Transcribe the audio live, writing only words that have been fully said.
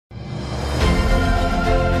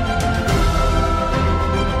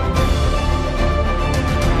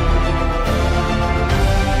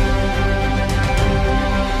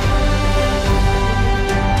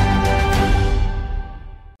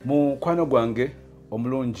mukwano gwange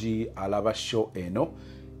omulungi alaba show eno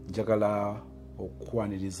njagala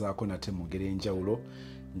okwanirizaako nate mu ngeri enjawulo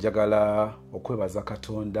njagala okwebaza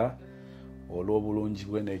Katonda olw'obulungi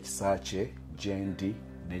bwe n'ekisa kye gye ndi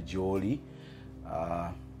ne gy'oli.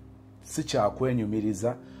 Si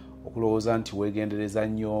kyakwenyumiriza okulowooza nti weegendereza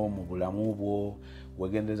nnyo mu bulamu bwo,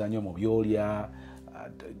 weegendereza nnyo mu by'olya.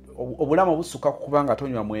 Obulamu busukka ku kubanga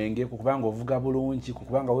tonywa mwenge, ku kubanga ovuga bulungi, ku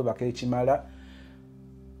kubanga weebaka ekimala.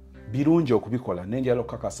 Birungi okubikola nenjala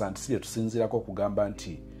okukakasa nti si tusinzirako okugamba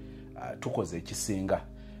nti tukoze ekisinga.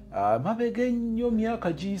 Mabega ennyo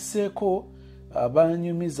myaka giyiseeko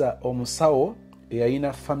banyumiza omusawo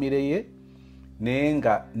eyalina famire ye naye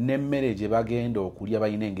nga n'emmere gye bagenda okulya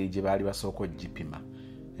balina engeri gye baali basooka ogipima.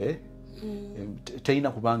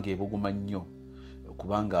 Terina kubanga ebuguma nnyo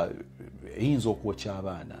kubanga eyinza okwokya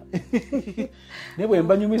abaana. Ne bwe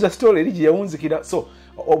mbanyumiza sitole eri gye yawunzikira. So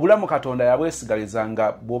obulamu Katonda yabwesigaliza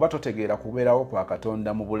nga bw'oba totegeera kubeerawo kwa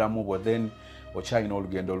Katonda mu bulamu bwo then okyalina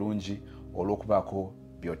olugendo lungi olw'okubaako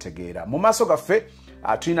by'otegeera. Mu maaso gaffe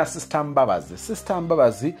tulina Sister Mbabazi. Sister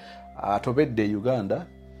Mbabazi atobedde e Uganda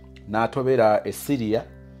n'atobera e Syria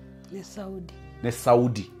ne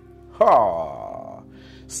Saudi.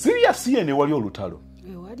 Syria si yene wali olutalo?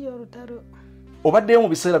 Wali olutalo. Obaddeyo mu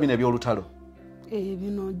biseera bino eby'olutalo?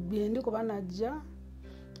 Bino byendi kuba najja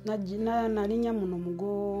nalinya muno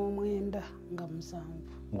mugomwenda nga 7.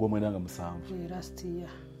 Mugomwenda nga 7. Last year.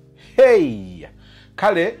 Hey!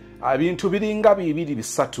 Kale ebintu biringa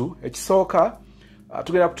 2-3. Ekisooka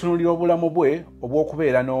tugenda kutunulira obulamu bwe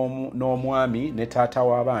obw'okubeera n'omwami ne taata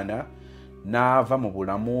w'abaana n'ava mu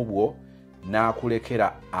bulamu bwo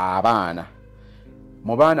n'akulekera abaana.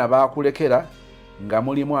 Mu baana baakulekera nga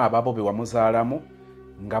mulimu ababo be wamuzaalamu,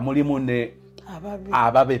 nga mulimu ne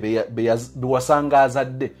ababe be wasanga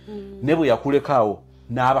azadde, ne bwe yakulekaawo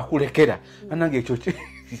n'abakulekera. Nange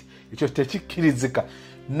ekyo tekikkirizika.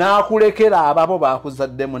 N'akulekera ababo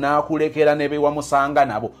baakuzaddemu, n'akulekera ne be wamusanga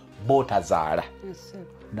nabo bootazaala.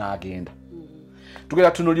 N'agenda.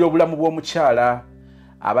 Tugenda tunulira obulamu bw'omukyala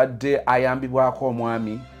abadde ayambibwako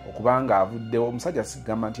omwami okubanga avuddewo. Omusajja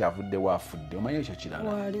sigamba nti avuddewo afudde. Omanyi ekyo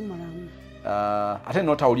kirala? Wali mulamu. Ate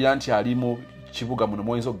n'otawulira nti ali mu kibuga muno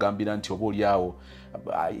mwoyinza okugambira nti oba oliawo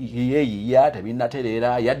yeeyiya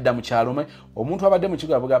tebinnatereera yadda mu kyalo. Omuntu abadde mu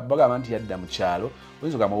kibuga bagamba nti yadda mu kyalo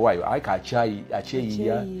oyinza okugamba waayo ayika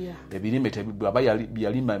akyeyiya ebirime aba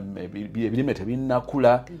yalima ebirime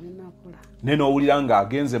tebinnakula ne n'owulira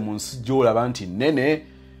ng'agenze mu nsi gy'olaba nti nnene.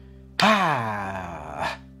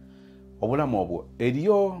 Obulamu obwo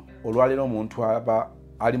eriyo olwaleero omuntu aba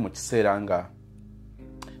ali mu kiseera nga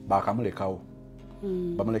baakamulekawo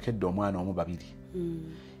bamulekedde omwana omu 2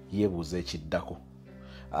 yeebuuza ekiddako.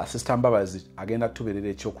 Sister Mbabazi agenda kutubeerera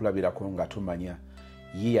ekyokulabirako nga tumanya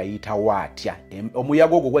ye yayitawo atya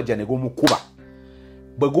omuyaga ogwo gwajja ne gumukuba.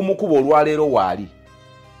 Bwe gumukuba olwaleero waali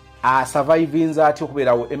asurvivinze atya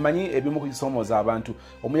okubeerawo. Emanyi ebimu kukisoomooza abantu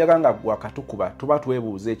omuyaga nga gwakatukuba tuba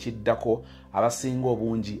twebuuza ekiddako. Abasinga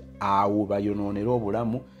obungi awo bayonoonera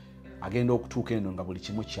obulamu agenda okutuuka eno nga buli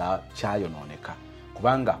kimu kyayonooneka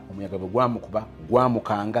kubanga omuyaga bwe gwamukuba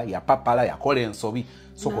gwamukanga yapapala yakola ensobi.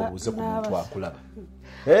 Soka obuuze ku muntu akulaba.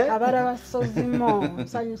 Abalaba sozimo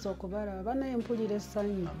nsanyusa okubalaba banaye mpulira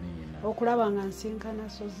essanyu okulaba nga nsinkana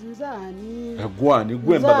sozi nzaani gwani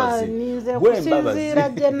gwe Mbabazi okusinziira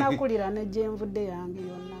gye nakulira ne gye nvudde yange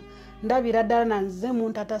yonna ndabira ddala nanze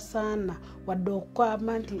muntu atasaana wadde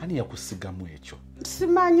okukwama nti ani yakusigamu ekyo.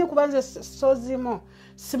 Simanyi kuba nze sozimo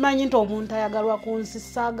simanyi nti omuntu ayagalwa ku nsi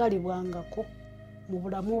saagalibwangako mu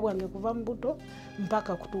bulamu bwange kuva mu buto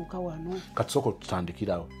mpaka kutuuka wano. Katusooka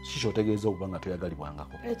tutandikirawo kiki otegeeza okuba nga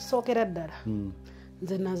toyagalibwangako? Ekisookera ddala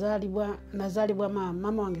nze nazaalibwa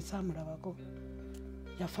maama wange saamulabako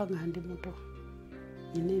yafa nga ndi muto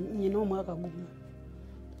nyina omwaka gumu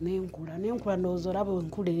nenkula ndowooza olaba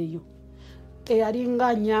enkula eyo eyalinga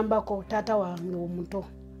annyambako taata wange omuto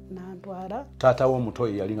n'antwala. Taata w'omuto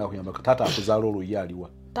eyalinga akuyambako? Taata akuzaala olwo ye aliwa?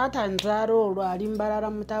 Taata nzaala olwo ali Mbalala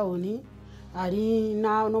mu tawuni ali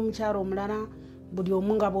n'omukyalo omulala buli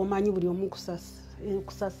omu nga bw'omanyi buli omu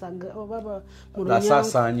kusasaga oba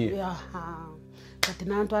asaasanye. Kati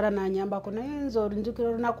n'antwala n'anyambako naye nze olinjukira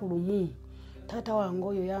olunaku lumu taata wange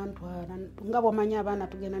oyo yantwala nga bw'omanyi abaana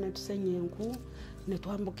tugenda ne tusenya enku ne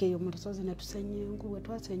twambuka eyo mu lusozi ne tusenya enku. Bwe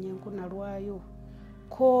twasenya enku nalwayo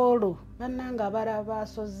koolo bannanga abalala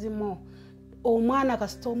baasozimo omwana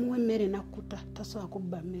kasita omuwa emmere nakkuta tasobola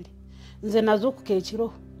kubba mmere. Nze nazuukuka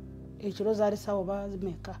ekiro zaali ssaawa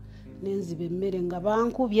bazimeka nenziba emmere nga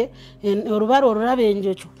bankubye olubala olulaba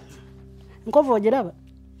enjoki. Nkovu ogiraba?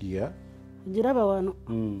 Yeah. Ogiraba wano?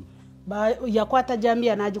 yakwata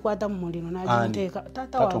jambiya nagikwata mu muliro nagiteeka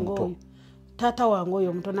tata wange oyo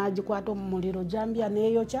omuto nagikwata mu muliro jambiya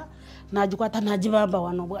neyokya nagikwata nagibamba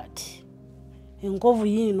wano bwati enkovu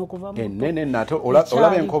yino kuva mu nene nato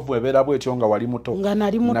olaba enkovu ebeera bwetyo nga wali muto nga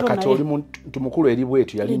nali muto nakati oli muntu mukulu eri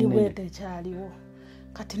bwetyo yali nene bwete kyaliwo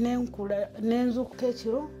kati nenkula nenzukuka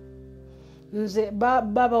ekiro nze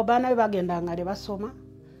baba baana be bagendanga ne basoma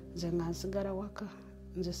nze nga nsigala waka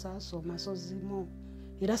nze saasoma sozimo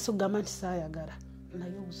era sugamba nti saayagala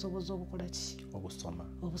naye obusobozi obukola ki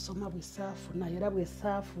obusoma bwesaafuna era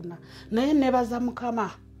bwesaafuna naye nebaza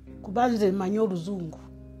mukama kuba nze manyi oluzungu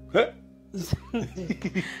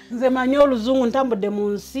nze manyi oluzungu ntambudde mu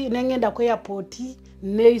nsi nengenda ku airport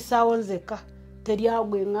neeyisaawo nzeka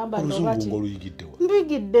teryagwe ngamba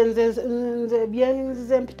mbigidde nze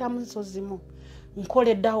byenzize mpita mu nsozimo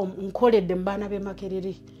nkoledde mu baana b'e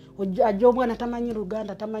Makerere ajja omwana tamanyi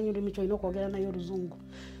Luganda tamanyi lulimi kyolina okwogera naye oluzungu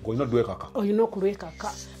olina okulwekaka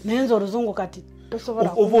naye nze oluzungu kati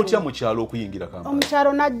tosobola oba otya mu kyalo okuyingira Kampala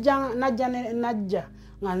omukyalo najja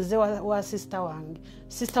nga nze wa sister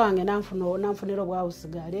wange nanfunira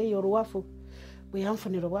obwawusigaalo eyo oluwafu bwe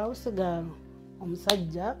yanfunira obwawusigaalo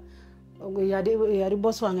omusajja yali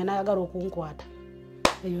bosi wange nayagala okunkwata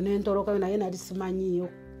eyo nentolokayo naye nali simanyiyo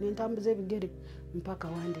nentambuza ebigere mpaka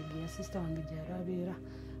Wandege ya sister wange gyalabeera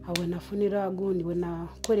awe nafunira agundi bwe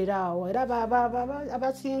nakolera awo era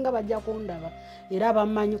abasinga bajja kundaba era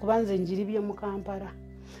abamanyi kuba nze njiribye mu Kampala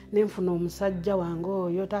nenfuna omusajja wange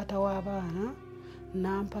oyo taata w'abaana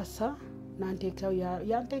nampasa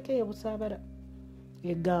yanteekeyo busaabala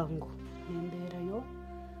egango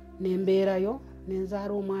nembeerayo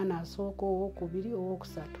nenzaala omwana asooka owokubiri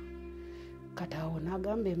owokusatu kati awo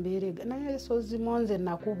nagamba embeera naye sozimo nze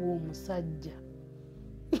nakuba omusajja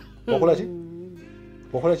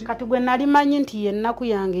kati gwe nali manyi nti yennaku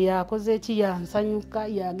yange yakoze eki yansanyuka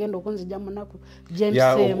yagenda okunzija munaku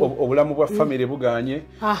obulamu bwa famire buganye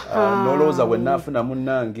nolowooza bwe naafuna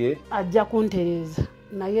munnange ajja kuntereeza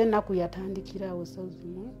naye ennaku yatandikirawo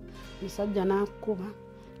sozimo omusajja nakuba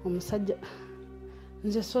omusajja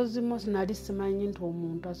nze sozimo sinali simanyi nti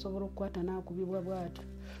omuntu asobola okukwata nakubibwa bwatyo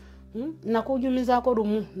nakunyumizaako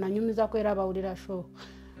lumu nanyumizako era abawulira show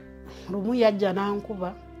lumu yajja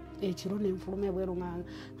nankuba ekiro nenfuluma ebweru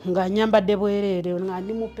nga nyambadde bwereere nga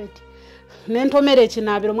ndi mupeti nentomera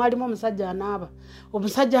ekinaabiro mwalimu omusajja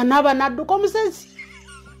anaaba nadduka omusezi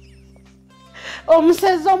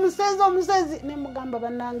nemugamba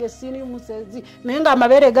bannange sini musezi naye nga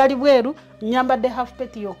amabeere gali bweru nyambadde half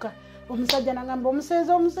peti yokka omusajja nagamba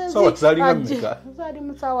omusezi zali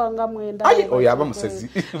musawa nga 9 oyo aba musezi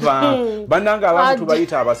bannange abantu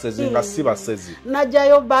bayita abasezi nga si basezi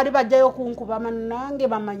najjayo baali bajjayo kunkuba nange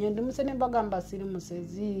bamanye ndi musezi nebagamba siri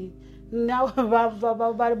musezi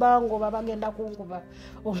bali bangoba bagenda kunkuba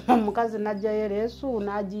omukazi najjayo leesu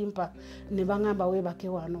najimpa ne bangamba webake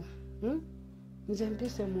wano nze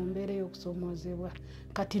mpise mu mbeera y'okusomoozebwa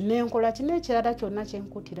kati nenkola kino ekirala kyonna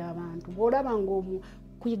kyenkutira abantu bw'olaba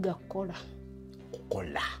kuyiga kukola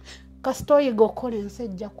kasita oyiga okukola ensi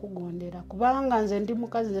ejja kugondera kubanga nze ndi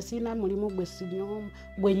mukazi nze sirina mulimu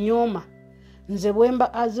gwe nyooma nze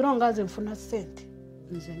bwemba azironga nze nfuna ssente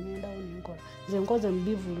nze ngendawo nenkola nze nkoze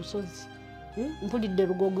mubivu lusozi mpulidde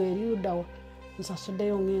lugogo erirudawo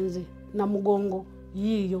nsasuddeyo ngenze namugongo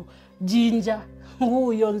yiiyo jinja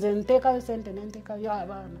wuuyo nze nteekayo ssente nenteekayo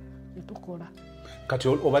abaana netukola kati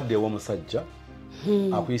obaddewo omusajja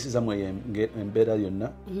akuyisizamu embeera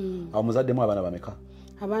yonna awo muzaddemu abaana bameka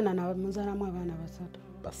abaana namuzaalamu abaana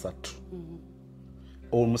basatu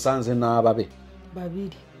omusanze n'ababe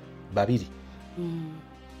babiri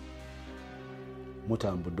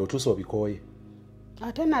mutambudde otuusa obikooye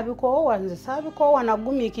ate nabikoowa nze saabikoowa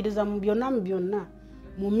nagumiikiriza mu byonna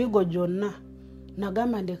mu migo gyonna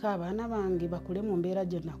nagamba ndeka abaana bange bakule mu mbeera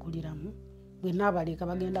gye nakuliramu bwe naabaleka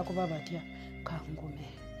bagenda kuba batya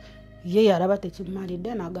kangume ye yalaba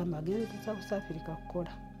tekimalidde nagamba agenda South Africa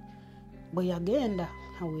kukola bwe yagenda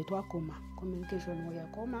awe twakoma communication we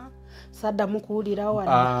yakoma saddamu kuwulirawo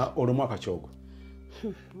olumwaka kyogo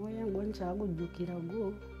oyango nkyagujjukira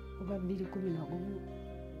gwo oba 2011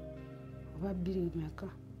 oba 20 myaka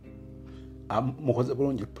mukoze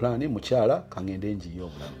bulungi plan mukyala kangende njiyo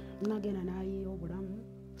obulamu nagenda nayiya obulamu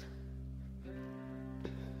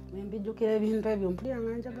nembijjukira ebintu ebyo mpulira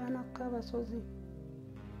nga njagala nakka abasozi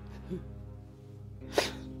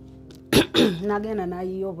nagenda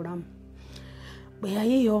nayiya obulamu bwe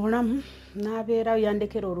yayiya obulamu nabeerayo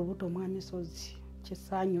yandekera olubuto mwamisozi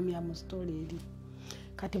kyesanyumya mu story eri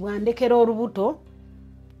kati bwandekera olubuto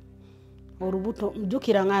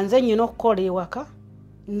mjukira nga nze nyina okukola ewaka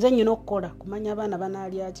nze nyina okukola kumanya abaana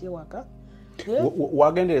banaalya ki ewaka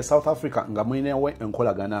Wagendere South Africa nga mwinewe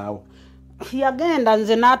enkolagana awo. Yagenda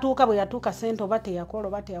nze natuuka bwe yatuuka sente oba teyakola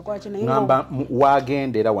oba teyakola kino ngamba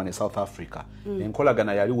wagendera wane South Africa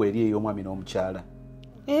enkolagana yali weri ey'omwami n'omukyala.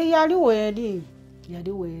 Yali weeri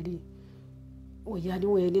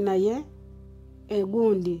naye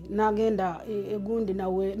egundi nagenda egundi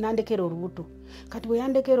nawe nandekera olubuto kati bwe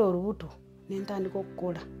yandekera olubuto nentandika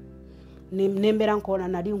okukola nembera nkola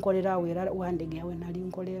nali nkolera wera wandege yawe nali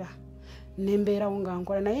nkolera nembera nga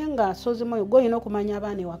nkola naye nga sozi moyo goyina okumanya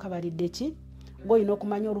abaana ewaka balidde ki goyina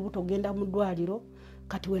okumanya olubuto ogenda mu ddwaliro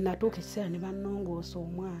kati we natuuka ekiseera ne bannongoosa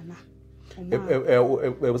omwana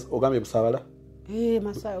ogambye busabala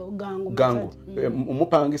gangu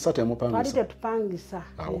umupangisa temupangisa twali tetupangisa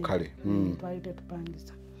awo kale twali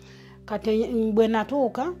tetupangisa kati bwe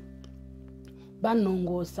natuuka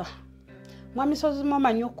bannongoosa mwamisozi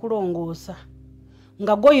momanyi okulongoosa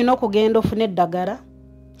nga goyina okugenda ofune eddagala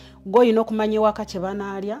goyina okumanya ewaka kye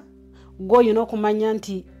banaalya goyina okumanya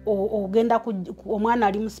nti ogenda omwana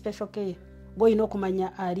ali mu special care goyina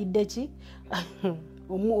okumanya alidde ki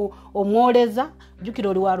omwoleza jukira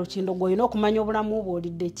oli wa lukindo goyina okumanya obulamu bwo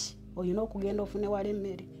olidde ki oyina okugenda ofune wala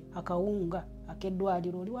emmere akawunga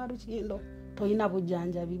akeddwaliro oli wa lukindo toyina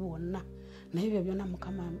bujjanjabi bwonna naye ebyo byonna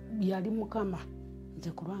mukama byali mukama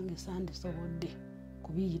nze kulwange sandisobodde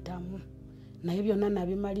kubiyitamu naye byonna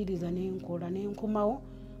nabimaliriza nenkola nenkumawo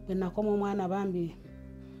bwe nakoma omwana bambi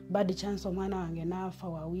bad chance omwana wange naafa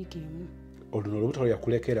wa wiiki emu. Oluno olubuto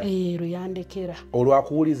yakulekera? Luyandekera.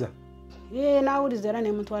 Olwakuwuliza? Nawuliza era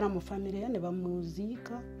ne mutwala mu family ne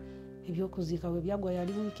bamuziika. Ebyokuziika bwe byagwa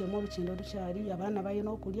yali wiiki emu olukindo lukyali abaana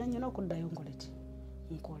balina okulya nnyo n'okuddayo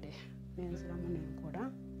nkole nenziramu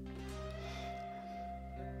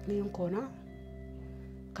nenkola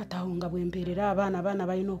katawo nga bwemperera abaana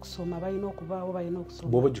balina okusoma balina okubaawo balina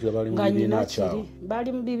okusoma bw'obajjukira bali mu bibiina kyawo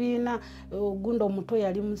bali mu bibiina ogundo omuto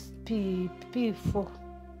yali mu P4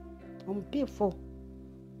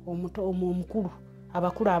 omuto omukulu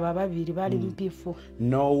abakulu aba babiri bali mu P4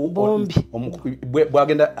 bombi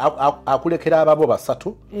bwagenda akulekera ababo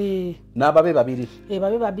basatu n'ababe babiri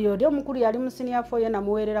oli omukulu yali mu senior 4 yena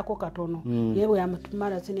muweererako katono yewe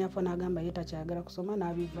yamutumala senior 4 n'agamba yeta kyagala kusoma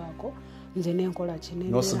n'abivaako nze nenkola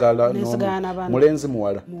nosigala mulenzi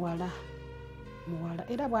muwala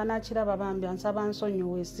era bw'anaakiraba bambi ansaba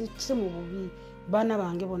nsonyiwe si mu bubi baana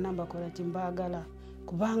bange bonna mbakola timbaagala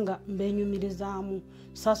kubanga mbenyumirizaamu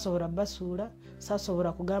sasobola basuula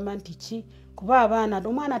sasobola kugamba nti ki kuba abaana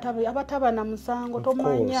omwana abataba na musango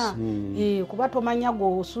tomanya kuba tomanya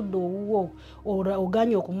gwe osudde owuwo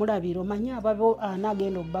oganye okumulabira omanya ababo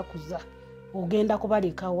anagenda obakuza ogenda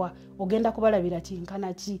kubalekawa ogenda kubalabira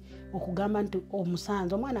kinkana ki okugamba nti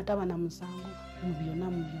omusanzo omwana ataba na musango mu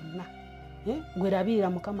byonna gwerabirira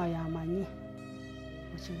mukama yamanyi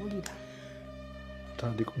okibulira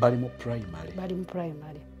bali mu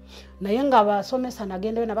primary naye nga basomesa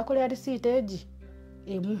nagendayo nabakolera risiite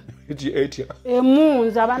emu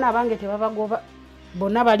nze abaana abange tebabagoba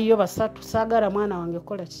bonna baliyo basatu saagala mwana wange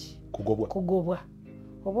kola ki kugobwa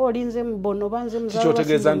oba olinze mbono banze muzalo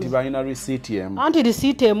kyotegeeza nti balina risiiti emu anti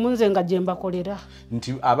risiiti emu nze nga gye mbakolera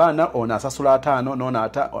nti abaana ono asasula 5 n'ono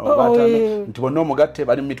 5 nti bonna omugatte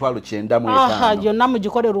bali mu mitwalo 9 gyonna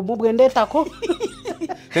mugikolera omu bwe ndeetako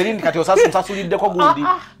teri ndi kati osasuliddeko gundi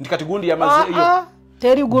nti kati gundi yamazeeyo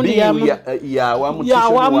teri gundi yawamu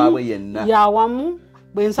tisoni waabwe yenna yawamu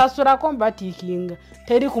bwe nsasulako mbatiikinga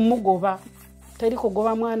teri kumugoba teri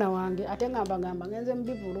kugoba mwana wange ate nga mbagamba ngenze mu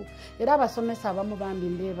bivulu era abasomesa abamu bambi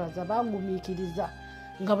mbeebaza bagumiikiriza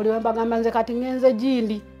nga buli wembagamba nze kati ngenze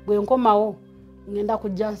gindi bwe nkomawo ngenda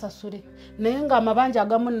kujja nsasule naye nga amabanja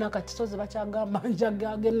agamu nakatisozi bakyagamba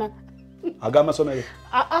njagagena agamasomero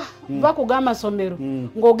bakugamba somero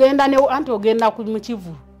ng'ogenda anti ogenda mu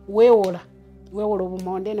kivu weewola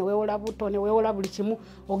obumonde ne weewola buto ne weewola buli kimu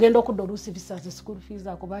ogenda okudda oluusi bisaze school fees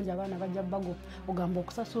akubanja abaana bajja bago ogamba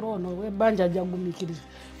okusasula ono webanja ajja gumikiriza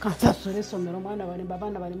kansasula essomero omwana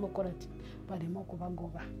abaana balimo okukola ti balimo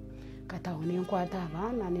okubagoba katawo nenkwata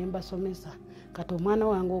abaana ne mbasomesa kati omwana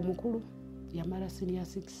wange omukulu yamala senior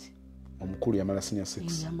 6 yamala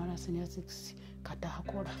senior 6 kati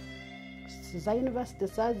akola za university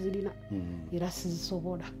saazirina era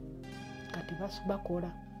sizisobola kati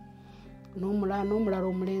bakola n'omulala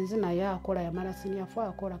omulenzi naye akola yamala senior 4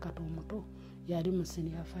 akola kati omuto yali mu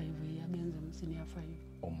senior 5 yagenze mu senior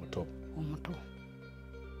 5 omuto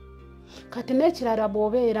kati n'ekirala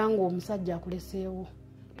bw'obeera ng'omusajja akuleseewo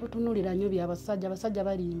totunulira nnyo byabasajja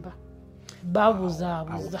balimba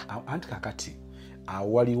babuzaabuza anti kakati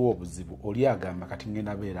awo waliwo obuzibu oli agamba kati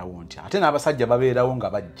ngenda beerawo nti ate n'abasajja babeerawo nga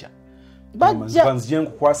bajja bajja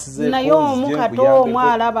nkukwasize naye omukato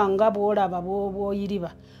omwalaba nga bwolaba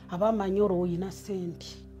bwoyiriba abamanyi olwo oyina sente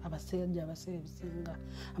abasajja abaseebisinga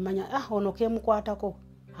amanya ono kemukwatako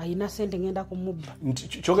ayina sente ngenda kumubba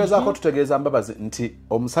kyogezaako tutegeeza Mbabazi nti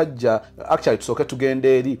omusajja actually tusooke tugenda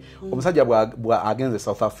eri omusajja bwa agenze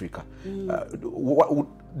South Africa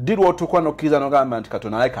dirwa otukwa nokkiriza nogamba nti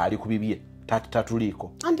Katonda aleka ali ku bibye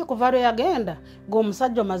tatuliiko anti kuva lwe yagenda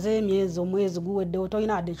ng'omusajja omaze emyezi omwezi guweddewo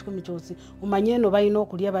tolina adde ekikumi kyosi omanye eno balina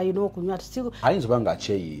okulya balina okunywa ayinza oba nga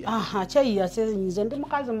akyeyiya akyeyiya senyize ndi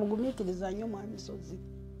mukazi mugumiikiriza nnyo mwamisozi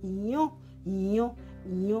nnyo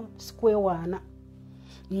sikwewaana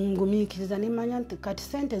ngumiikiriza nemanya nti kati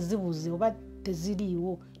sente zibuze oba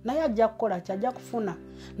teziriiwo naye ajja kukola ki ajja kufuna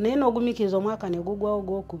naye n'ogumiikiriza omwaka ne gugwawo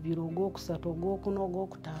ogwokubiri ogwokusatu ogwokuna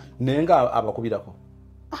ogwokutaano naye nga abakubirako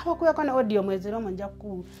abakubirako ne audio mwezi romo nja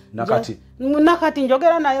ku nakati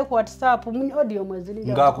njogera naye ku WhatsApp audio mwezi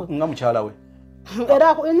nga mukyala we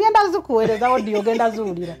era ngenda zikuweereza audio genda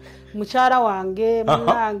zuulira mukyala wange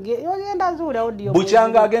munange ngenda zuulira audio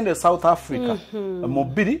bukyanga agende South Africa mu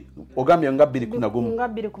 2 ogambye nga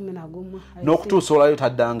 2011 n'okutuusa olayo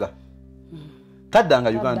taddanga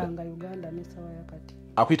Uganda ne sawa yakati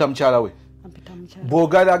akuyita mukyala we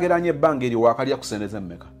bw'ogeraageranya ebbanga eryo wakalya kusendeza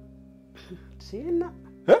emmeka sirina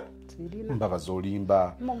Mbabazi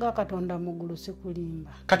olimba muga Katonda mugulu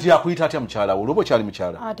sikulimba kati yakuyita atya mukyala wo olwo kyali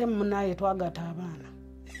mukyala ate munaye twagata abaana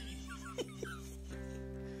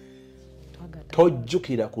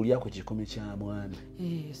tojjukira kulya ku kikumi kya mwana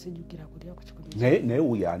sijjukira kulya ku kikumi naye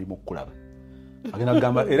wuyo ali mu kulaba agenda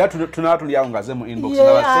kugamba era tunatulyawo ngaze mu inbox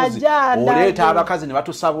n'abasozi oleeta abakazi ne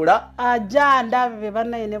batusabula ajja ndabe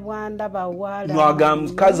banaye ne bwanda bawala nwagamba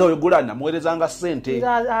mukazi oyo gula namuweerezanga ssente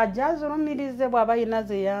ajja zulumirize bw'aba yina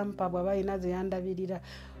ze yampa bw'aba yina ze yandabirira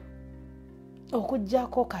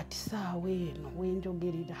okujjako kati saawa eno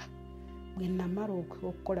wenjogerera bwe namala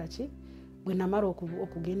okukola ki bwe namala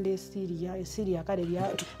okugenda esiriya kale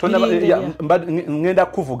ngenda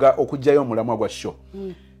kuvuga okujjayo omulamwa gwa sho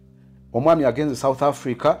omwami agenze South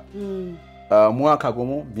Africa mwaka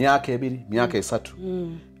gumu myaka 2 myaka 3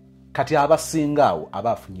 kati abasingaawo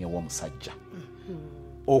abafunyewo omusajja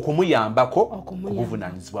okumuyambako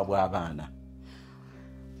okubuvunaanyizibwa bw'abaana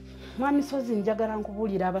mwamisozi njagala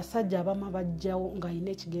nkubulira abasajja abamu bajjawo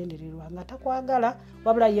ng'ayina ekigendererwa nga takwagala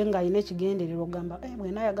wabula ye ng'ayina ekigendererwa ogamba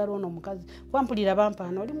bwena ayagala ono omukazi wampulira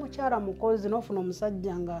bampaana oli mukyala mukozi n'ofuna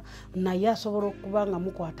omusajja nga naye asobola okuba nga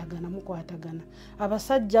mukwatagana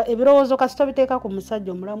abasajja ebirowoozo kasita biteeka ku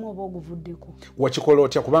musajja omulamu oba oguvuddeko wakikola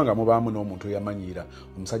otya kubanga mubaamu n'omuntu yamanyiira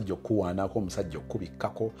omusajja okuwaanako omusajja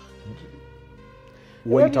okubikkako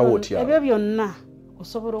wayitawo otya ebyo byonna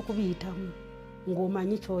osobola okubiyitamu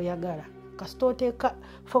ng'omanyi kyoyagala kasita oteeka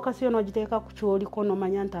fokasi yo n'ogiteeka ku kyoliko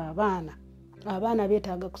n'omanya nti abaana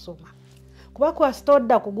beetaaga kusoma kuba kasita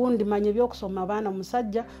odda ku gundi manya ebyokusoma abaana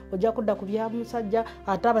musajja ojja kudda ku bya musajja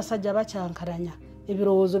ate abasajja bakyankalanya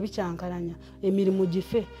ebirowoozo bikyankalanya emirimu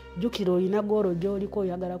gife jjukira olina goolo gy'oliko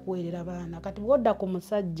oyagala kuweerera abaana kati bw'odda ku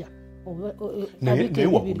musajja naye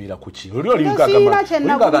wagumira kuki oli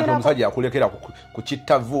olingaga omusajja akulekera ku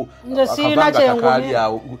kittavu akavanga takaali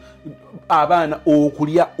awo abaana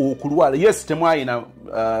okulya okulwala yes temwayina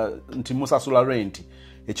nti musasula renti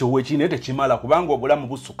ekyo wekiine tekimala kubanga obulamu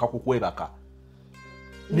busukka kukwebaka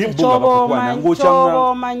kyoba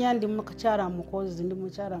omanya ndi mukyala mukozi ndi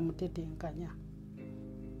mukyala mutetenkanya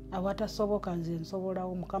awatasoboka nze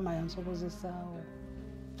nsobolawo mukama yansobozesaawo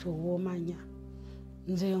kyoba omanya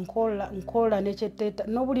nze nkola nekyeteta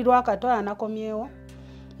n'obuli lwakatola nakomyewo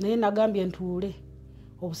naye nagambye ntuule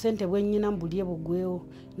obusente bwennyina mbulye bugwewo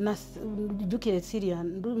jjukire Syria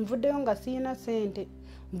nvuddeyo nga siina sente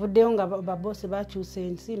nvuddeyo nga babosi bakyusa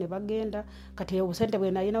ensi ne bagenda kati obusente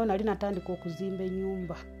bwe nalinawo nali natandika okuzimba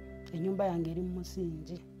ennyumba yange eri mu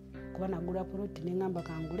musingi kuba nagula puloti neŋŋamba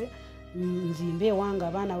kangule nzimbe ewange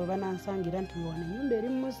abaana bwe banansangira nti wana ennyumba eri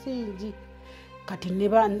mu musingi kati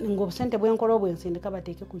ng'obusente bwenkola obwensindika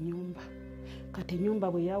bateeke ku nyumba kati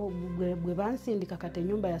ennyumba bwe bansindika kati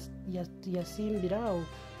ennyumba yasimbirawo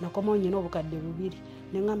nakomawo nyina obukadde 2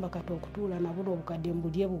 neŋŋamba kati okutuula nabula obukadde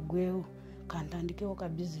mbulye bugwewo kantandikewo ka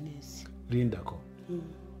bizinesi lindako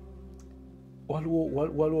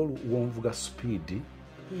waliwo wonvuga speed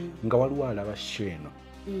nga waliwo alaba sheno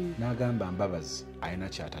n'agamba Mbabazi alina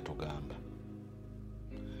kyatatugamba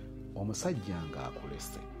omusajja nga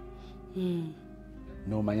akulese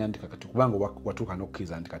n'omanya nti kakati kubanga watuuka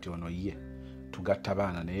n'okkiriza nti kati ono ye tugatta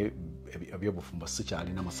baana naye ebyobufumbo si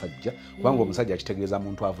kyalina musajja kubanga omusajja akitegeeza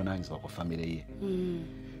muntu avunaanyizibwa ku famire ye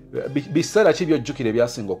biseera ki byojjukira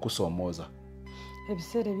ebyasinga okusoomooza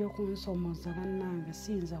ebiseera ebyokunsomooza bannange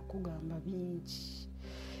siyinza kugamba bingi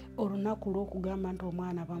olunaku lw'okugamba nti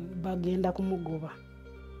omwana bagenda kumugoba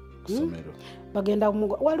kusomero bagenda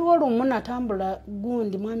kumugoba. Waliwo olumu natambula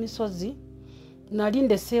gundi mwamisozi nali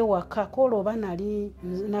ndese waka kola oba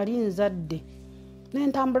nali nzadde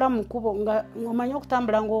nentambula mu kkubo nga omanyi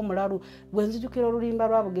okutambula ng'omulalu bwe nzijukira olulimba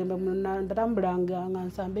lwa Bugembe natambulanga nga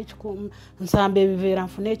nsamba ebiveera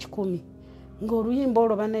nfune 10 ng'oluyimba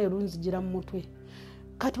olwo banaye lunzijira mu mutwe.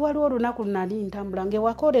 Kati waliwo olunaku nali ntambula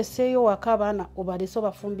ng'ewaka oleseeyo waka abaana obalese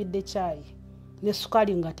obafumbidde caayi ne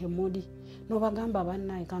sukali nga temuli n'obagamba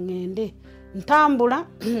bannaye kangende ntambula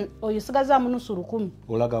oyisigaza nusu 10.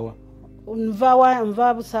 olagawa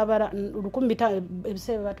nva busabara 15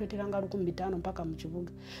 ebiseera batweteranga 15 mpaka mu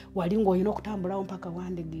kibuga wali ng'olina okutambulawo mpaka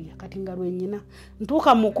Wandegeya kati nga lwenyina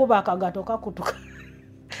ntuuka mu kuba akagato kakutuka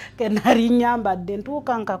ke nali nyambadde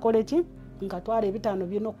ntuuka nkakole ki nkatwala ebitaano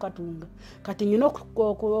byonna okukatunga kati nyina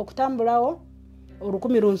okutambulawo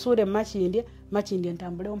 10 lunsuule makindye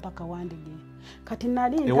ntambulewo mpaka Wandegeya kati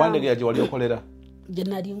nali Wandegeya gye wali okolera gye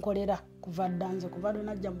nali nkolera kuva ddanze kuva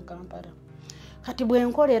donajja mu Kampala. Kati bwe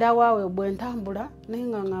nkolera waawe bwe ntambula naye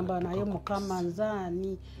nga ngamba naye Mukama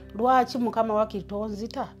nzaani lwaki Mukama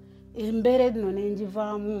wakitonzita embeera eno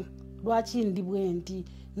nenjivaamu lwaki ndi bwe nti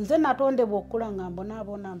nze natondebwa okula nga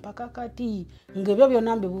mbona mpaka kati ng'ebyo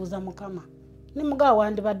byonna mbibuuza Mukama ne mugaa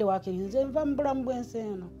wandibadde wakiri nze nva mu bulamu bw'ensi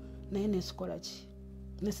eno naye nesikola ki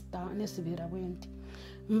nesibeera bwe nti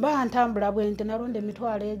mba ntambula bwe nti nalonda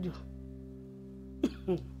emitwalo egyo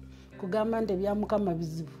kugamba nti ebya Mukama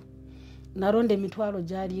bizibu naronde emitwalo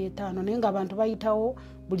gyali 5 naye nga abantu bayitawo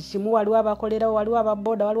buli kimu waliwo abakolerawo waliwo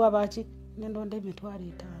ababoda waliwo abaki nendonde emitwalo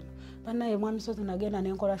 5 banaye mwamisozi nagenda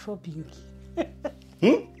nenkola shopping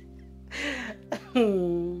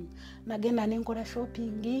nagenda nenkola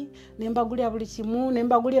shopping nembagulira buli kimu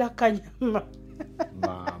nembagulira kanyama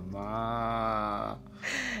mama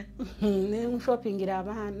shoppingira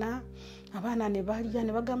abaana ne balya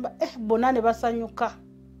ne bagamba bona ne basanyuka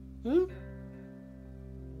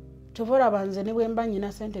Chovora banze ne bwemba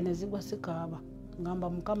nyina sente ne zigwa sikaaba ngamba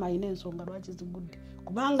Mukama ayina ensonga lwaki zigudde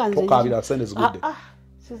kubanga nze okabira sente zigudde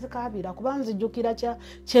sizikabira kubanze jukira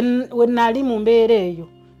we nali mu mbeera eyo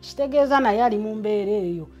kitegeeza naye ali mu mbeera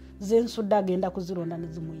eyo zensudde agenda kuzironda ne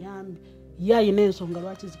zimuyambe ye ayina ensonga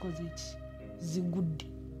lwaki zikoze eki zigudde.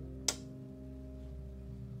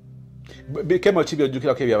 Kema kibyo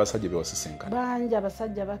jukira kebya abasajja byosisinkana banja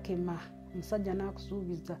abasajja bakema omusajja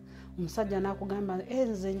nakusuubiza omusajja nakugamba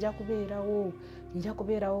enze nja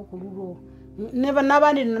kubeerawo ku lulo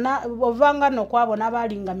nabandi ovanga nokwabo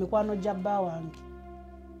nabalinga mikwano gya bba wange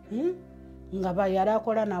nga bayala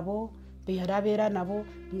akola nabo beyala abeera nabo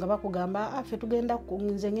nga bakugamba affe tugenda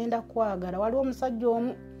nze ngenda kwagala. Waliwo omusajja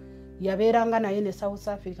omu yabeeranga naye ne South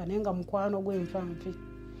Africa naye nga mukwano gw'enfanfe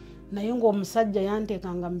naye ng'omusajja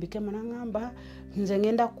yanteekanga mubikema nangamba nze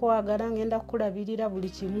ngenda kwagala ngenda kulabirira buli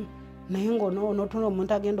kimu naye ng'onotuna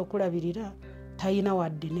omuntu agenda okulabirira tayina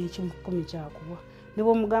wadde n'ekimu 10 kyakuwa ne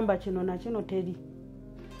bw'omugamba kino na kino teri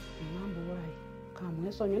ngamba waayi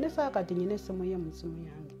kamwesonyo ne saakati nyina essimu ye mu simu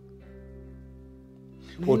yange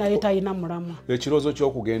naye tayina mulamwa. Ekiroozo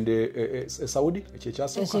ky'okugenda Saudi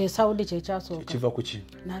ekyekyasoka Saudi kyekyasooka kiva ku ki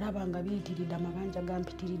nalaba nga biyitiridde amabanja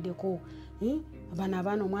gampitiriddeko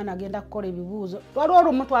abaana omwana agenda kukola ebibuuzo. Waliwo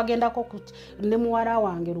olumu twagendako ne muwala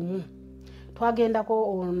wange lumu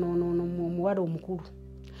twagendako omuwala omukulu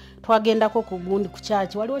twagendako ku gundi ku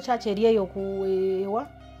kyaki waliwo kyaki eri eyo kuwa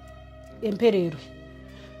Empererwe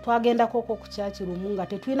twagendako ku kyaki lumu nga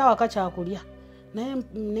tetulina waka kyakulya naye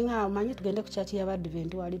ninga manyi tugende ku kyaki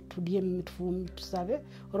y'Abadvent wali tulye tusabe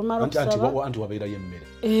olumala okusaba anti wabeera y'emmere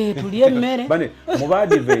tulye emmere bane mu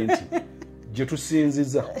Badvent gye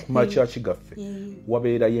tusinziza ku makyaki gaffe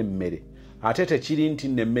wabeera y'emmere ate tekiri nti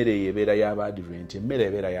nemmere ebeera y'Abadvent emmere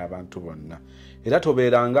ebeera y'abantu bonna era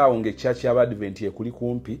tobeeranga awo ng'ekyaki y'Abadvent ekuli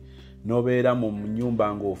kumpi n'obeera mu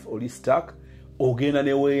nyumba nga oli stuck ogenda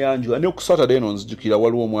ne weeyanjula ne ku Saturday eno nzijukira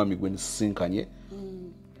waliwo omwami gwe nisisinkanye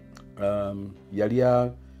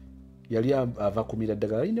yali ava kumira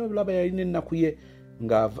ddagala alina bulaba yalina ennaku ye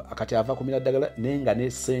nga kati ava kumira ddagala naye nga ne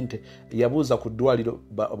ssente yabuuza ku ddwaliro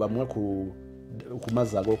bamwe ku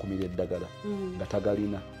mazzi ag'okumira eddagala nga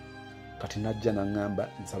tagalina kati najja naŋŋamba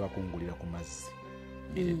nsaba kungulira ku mazzi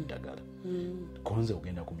mira eddagala konze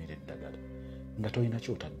ogenda kumira eddagala nga tolina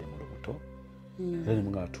kyotadde mu lubuto era ne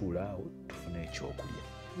nga atuula awo tufune ekyokulya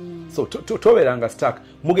so tobeeranga stark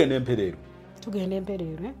mugenda Empererwe tugenda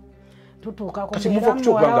Empererwe tutuuka kati muva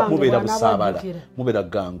kukyokubanga mubeera busaabala mubeera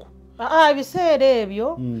gangu ebiseera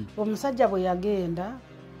ebyo omusajja bwe yagenda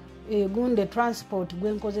gunde transport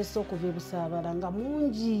gwenkozesa okuva e Busaabala nga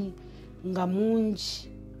mungi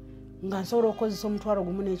nga nsobola okukozesa omutwalo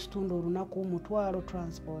gumu n'ekitundu olunaku mutwalo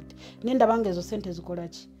transport nendabanga ezo sente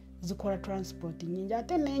zikola transport nyingi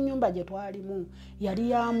ate n'ennyumba gye twalimu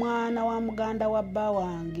yali ya mwana wa muganda wa bba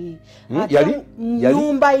wange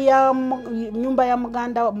nyumba ya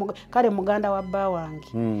muganda kale muganda wa bba wange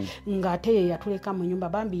ng'ate ye yatuleka mu nyumba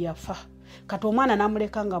bambi yafa kati omwana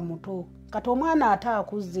namuleka nga muto kati omwana ate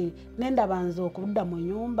akuze nendaba nze okudda mu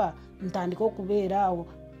nyumba ntandika okubeera awo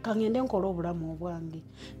kangende nkola obulamu obwange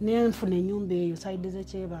nenfuna ennyumba eyo side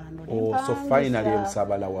z'ekyebando so finally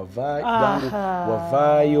ensabala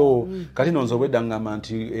wavaayo kati nonzo obwedda ngamba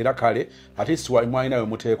nti era kale ate mwalinayo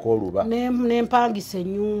muteeka oluba nempangisa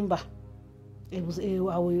ennyumba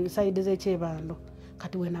awo side z'ekyebando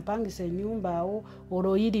kati wenapangisa ennyumba awo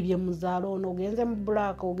olwo oyiribye muzaalo ono ogenze mu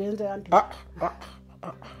black ogenze anti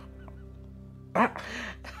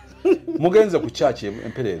mugenze ku church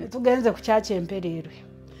empererwe tugenze ku church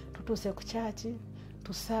empererwe tutuse ku church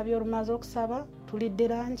tusabye olumaze okusaba tulidde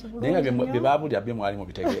lanchi nenga bebabulya bye mwali mu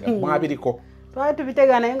bitegeera mwabiriko twali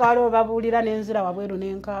tubitegeera naye nga waliwo babuulira n'enzira wabweru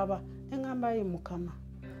n'enkaaba engamba ye mukama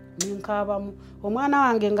n'enkaabamu omwana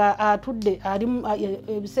wange nga atudde ali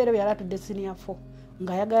ebiseera byali atudde senior 4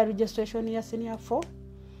 nga ayagala registration ya senior 4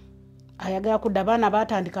 ayagala kudda abaana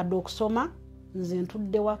batandika dde okusoma nze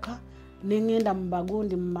ntudde waka nengenda mu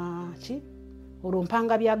bagundi mu maki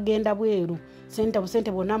olumpanga byagenda bweru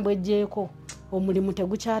sente bonna mbwejjeeko omulimu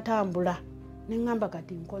tegukyatambula nengamba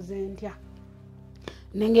kati nkoze ntya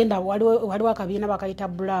nengenda waliwo akabiina bakayita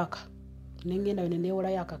black nengenda wene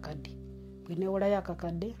newolayo akakadde bwe newolayo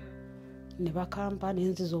akakadde ne bakampa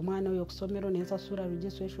nenziza omwana oyo okusomero nensasula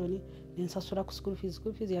registration nensasula ku school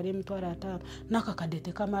fees yali $5,000 n'akakadde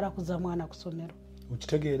tekamala kuza mwana ku somero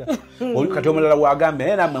ukitegeera oli kati omulala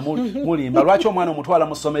wagambe namwe mulimba lwaki omwana omutwala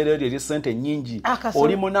mu ssomero eryo sente nnyingi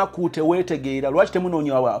oli munaku teweetegeera lwaki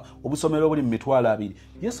temunoonya obusomero obuli mu $200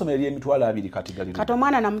 yesomero ly'emitwalo 2 kati gali kati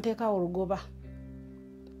omwana namuteekawo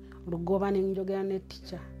olugoba nenjogera ne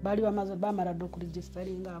teacher bali bamala dde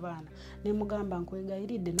okuregistaringa abaana nemugamba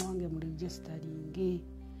nkwegayiridde nawange mu registering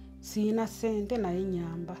siina sente naye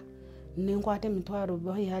nyamba nenkwata emitwalo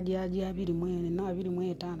yadi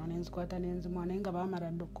 24 nenzikwata nenzimwa naye nga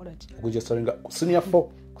bamala dde okukola ki okuregistaringa ku senior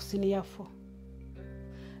 4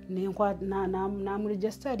 nenkwata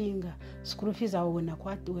namuregistaringa school fees awo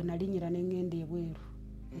wenalinyira nengenda ebweru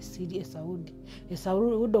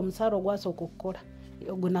esaudi omusaala ogwasooka okukola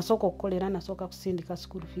nasooka okukolera nasooka kusindika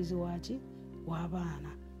school fees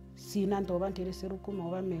w'abaana siina nti oba nterese 10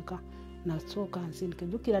 oba meka nasooka nsindika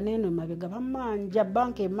jjukira neeno emabega bamanja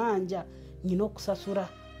banka emanja nyina okusasula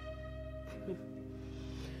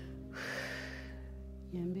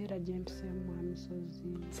yembeera gyempiseemu mwamisozi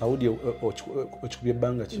saudi okikubye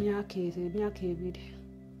ebbanga ki myaka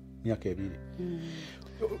 2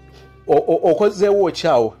 okozeewo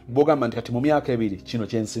okyawo bwogamba nti kati mu myaka 2 kino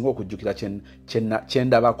kyensinga okujjukira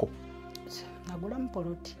kyendabako nagulamu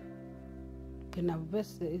poloti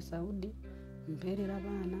kenavese esaudi mpeerera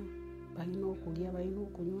abaana balina okulya balina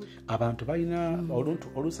okunywa abantu balina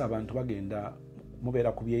oluusi abantu bagenda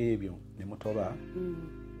mubeera ku byebyo ne mutoba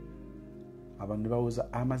abantu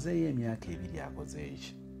bawuza amazeeyo emyaka 2 akoze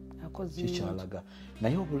eki kikyalaga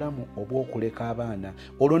naye obulamu obw'okuleka abaana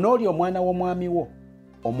olwo n'oli omwana w'omwami wo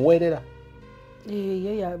omuweerera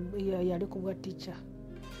ye yali kubwa teacher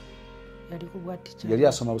yali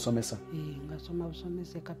asoma busomesa ngaasoma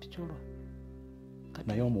busomesa ekapicolo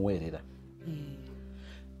naye omuweerera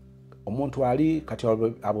omuntu ali kati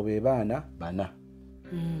abo be baana 4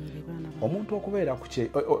 omuntu okubeera ku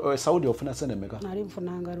Saudi ofuna sente meka nali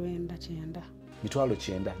nfunanga 9 mitwalo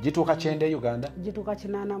 9 gituuka 9 e Uganda gituuka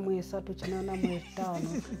 83 85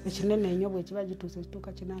 ekinene ennyo bwe kiba gituuse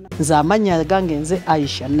gituuka 8 nze amannya gange nze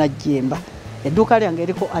Aisha Najjemba edduuka lyange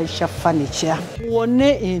eriko Aisha Furniture wone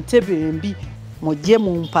entebe embi mujje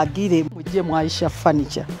mumpagire mujje mu Aisha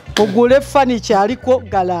Furniture ogule furniture aliko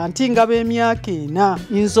garanti nga b'emyaka 4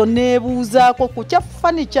 nzo neebuuzaako ku kya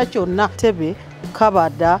furniture kyonna tebe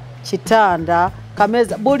kabada kitanda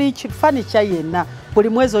kameza buli furniture yenna buli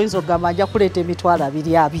mwezi oyinza ogamba ajja kuleeta emitwalo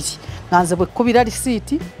 2 nganze bwe kubira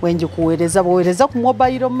risiiti wenje kuweereza buweereza ku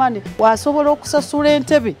mobile money wasobola okusasula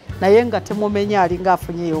entebe naye nga temumenya alinga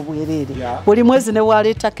afunyeyo obwereere buli mwezi ne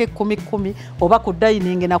waleetako 10 oba ku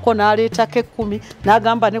dining nako n'aleetako 10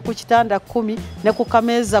 n'agamba ne ku kitanda 10 ne ku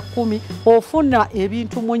kameeza 10 ofuna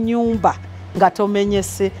ebintu mu nyumba nga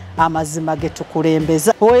tomenyese amazima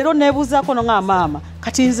getukulembeza. Oero nebuzaako no nga maama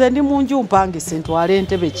kati nze ndi munju mpangise ntwala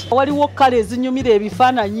entebe ki. Waliwo kale ezinyumira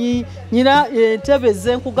ebifaananyi nyina entebe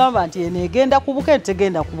zenkugamba nti eno egenda kubuka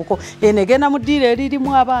tegenda kubuko. Eno egenda mu ddiiro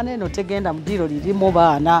eririmu abaana eno tegenda mu ddiiro lirimu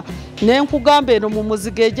baana. Nenkugamba eno mu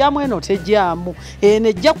muzigo ejjamu eno tejjamu. Eno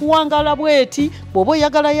ejja kuwangala bweti bw'oba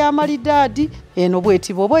oyagala y'amalidaadi eno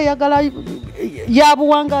bweti bw'oba oyagala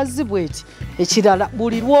yabuwangazi bweti. Ekirala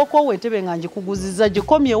buli lw'okoowa entebe nga ngikuguziza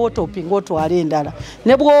gikomyewo topinga otwala endala.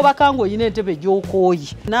 Ne bw'obaka ng'olina entebe gy'okooyi.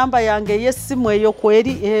 Namba yange ey'essimu eyo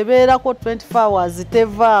kweri ebeerako 24 hours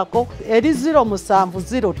tevaako eri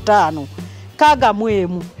 0705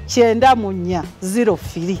 kagamuemu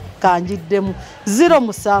 9402 kanjiddemu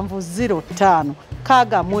 0705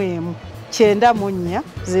 kagamuemu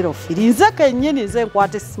 9402. Nze kennyini nze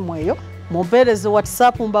nkwata essimu eyo mumpeereze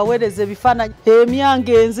WhatsApp mbaweereze ebifaananyi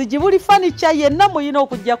emyange enzigi buli fanica yenna muyina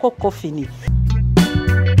okuggyako kofini.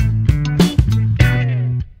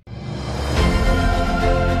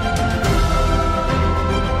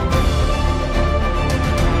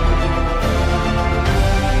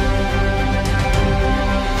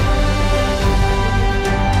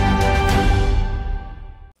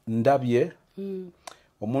 Ndabye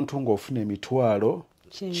omuntu ng'ofuna emitwalo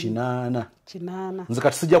 8 nze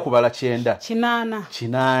kati sijja kubala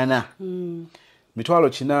 8 mitwalo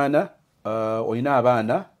 8 olina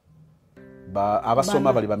abaana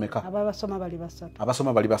abasoma bali bameka?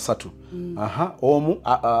 Abasoma bali basatu. Aha, omu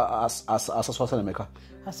asaswasa meka?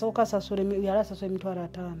 Asooka asasula emitwalo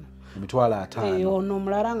 5. Emitwalo 5. Ono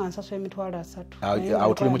omulala nga nsasula emitwalo 3.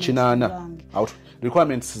 Awo tuli mu 8.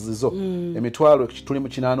 Requirements zizo. Emitwalo tuli mu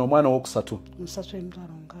 8 omwana owokusatu. Nsasula emitwalo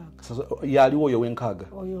 6. Yaliwo oyo w'enkaaga?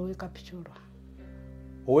 Oyo w'ekapitulwa.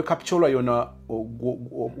 Ow'ekapitulwa yona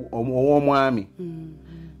ow'omwami.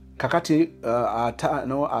 Kakati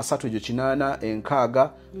 5 asatu egyo 8 enkaaga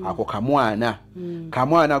ako kamwana.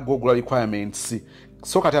 Kamwana gogula requirements.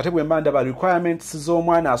 So kati ate bwe mbanda ba requirements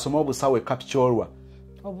z'omwana asoma obusawe kapitulwa.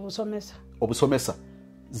 Obusomesa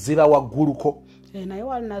ziba wagguluko. Naye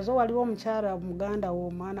wali nazo waliwo omukyala muganda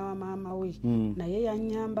w'omwana wa maama we naye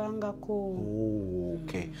yannyambangako.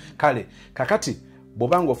 Okay. Kale kakati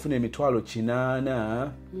bw'obanga ofuna emitwalo 8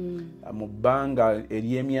 mu bbanga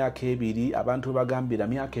ery'emyaka 2 abantu we bagambira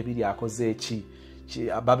myaka 2 akoze eki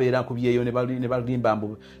babeera ku byeyo ne balimba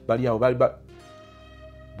mbu bali awo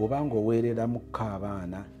bw'obanga oweereramuko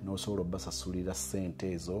abaana n'osobola obbasasulira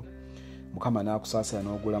ssente ezo Mukama n'akusaasira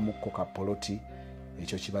n'ogulamukko kapoloti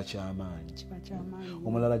ekyo kiba ky'amaanyi.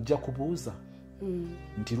 Omulala ajja kubuuza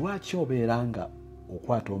nti lwaki obeeranga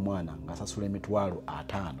okwata omwana ng'asasula emitwalo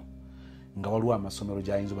 5 nga waliwo amasomero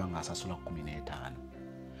gy'ayinza oba ng'asasula 15.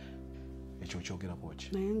 Ekyo kyogera bwoki?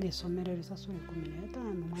 Naye ng'essomero erisasula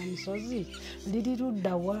 15 mwamisozi liri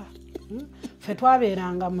ludda wa? Ffe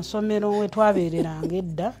twabeeranga mu ssomero we twabeereranga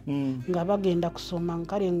edda nga bagenda kusoma.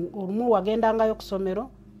 Kale olumu wagendangayo ku ssomero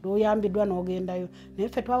lw'oyambiddwa n'ogendayo. Naye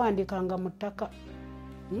ffe twawandiikanga mu ttaka.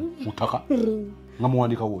 Mutaka? Nga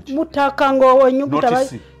muwandika woki? Mutaka ng'onyuguta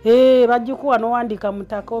bagikuwa n'owandiika mu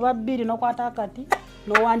ttaka oba 2 n'okwata akati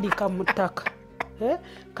n'owandiika mu ttaka.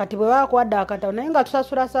 Kati bwe bakuwadde akatabo naye nga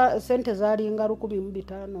tusasula ssente zaalinga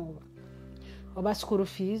 1,500 oba school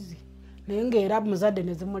fees naye ng'era muzadde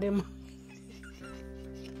ne zimulema.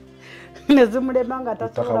 Ne zimulema nga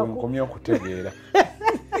tasobola nkomye okutegeera.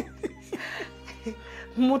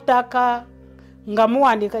 Mutaka nga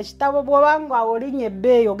muwandiika ekitabo bw'obanga olinnya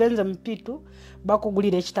ebbeeyi ogenze mu pitu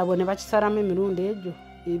bakugulira ekitabo ne bakisalamu emirundi egyo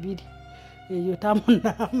 2 eyo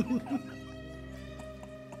tamunamu.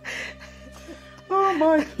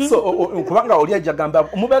 So kubanga oli ajja gamba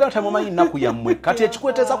mubeera tamumanyi nnaku yammwe kati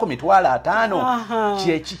ekikweteza ku mitwalo 5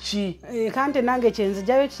 kyekiki? Kante nange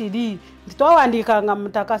kyenzijjayo kiri nti twawandiikanga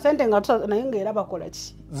mutaka ssente nga naye ng'era bakola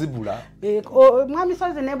ki? Zibula.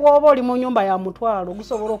 Mwamisozi ne bw'oba oli mu nnyumba ya mutwalo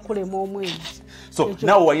gusobola okulema omwezi. So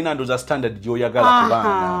nawe walina ndooza standard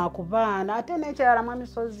gy'oyagala ku baana. Ate n'ekirala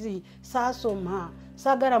mwamisozi saasoma.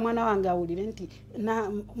 Saagala mwana wange awulire nti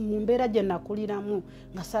mu mbeera gye nakuliramu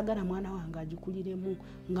nga saagala mwana wange agikuliremu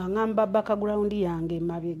nga ngamba background yange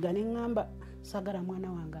mabega ne ngamba saagala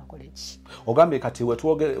mwana wange akole ki? Ogambe kati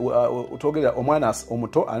twogera omwana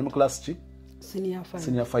omuto ali mu class ki? Senior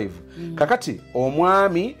 5. Kakati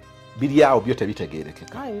omwami biri awo byo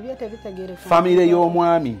tebitegeerekeka. Byo tebitegeerekeka. Famire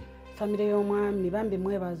y'omwami bambi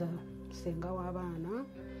mwebaza senga w'abaana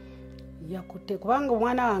yakutte kubanga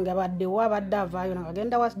omwana wange abaddewo abadde avaayo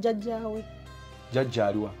nakagenda wa jjajjaawe. Jjajja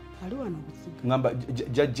aliwa? Ali wano Busiga. Ngamba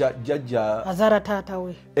jjajja azaala taata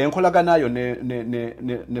we. Enkolaganayo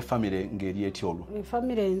ne famire ng'eri etya olwo?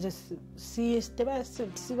 Famire nze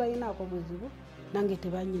sibayinaako buzibu nange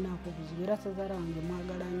tebanyinaako buzibu era ssazaala wange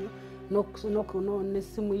mwagala nnyo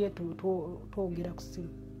n'essimu ye twogera ku simu.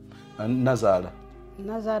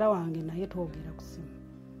 Nazaala wange naye twogera ku simu.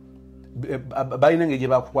 Balina engeri gye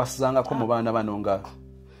bakukwasizangako mu baana bano nga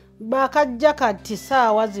bakajja kati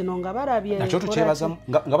saawa zino nga balabye nakyo tukyebaza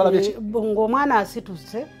nga balabye ng'omwana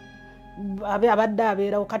asituse abadde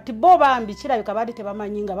abeerawo kati bo bambi kirabika baali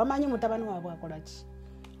tebamanyi nga bamanyi mutabani waabwe akola ki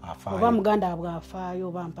oba muganda waabwe afaayo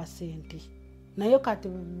oba mpa ssente naye kati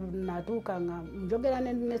natuuka nga njogera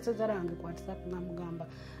ne Sezara wange ku WhatsApp nga mugamba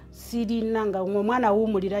sirina nga omwana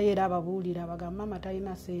awuumulirayo era ababuulira bagamba mama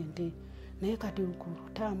talina ssente naye kati ku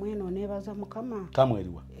taamu eno neebaza mukama taamu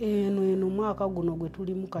eriwa eno mwaka guno gwe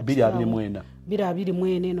tulimu kati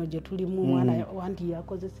 2024 eno gye tulimu omwana wanti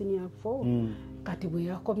yakoze senior 4 kati bwe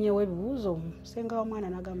yakomyewo ebibuuzo senga w'omwana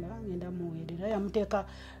n'agamba ngenda muweerera yamuteeka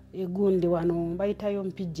egundi wano bayitayo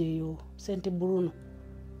mpijja eyo St Bruno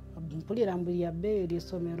mpulira mbuli ya bbeeyi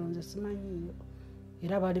ery'essomero nze simanyiyo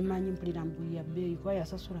era balimanyi mpulira mbuli ya bbeeyi kuba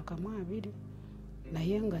yasasula kamw 2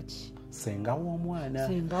 naye nga ki senga w'omwana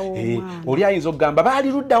oli ayinza okugamba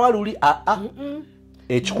baali ludda waluli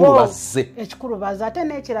ekikulu bazze ate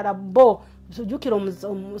n'ekirala bo jjukira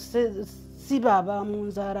si baba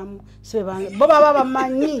munzaalamu bo baba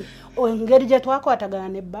bamanyi engeri gye twakwatagana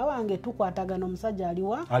ne bba wange tukwatagana omusajja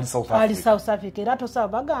aliwa ali South Africa era tosaba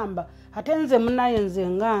bagamba ate nze munaye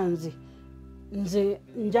nze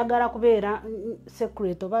njagala kubeera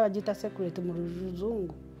secret oba bagita secret mu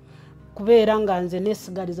Luzungu kubeera nga nze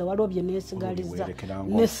nesigaliza waliwo bye nesigaliza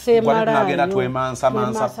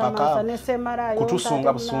nesemarayo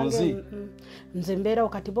kutusunga busunzi nze mbeerawo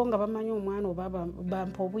kati bo nga bamanyi omwana oba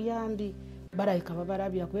bampa obuyambi balayika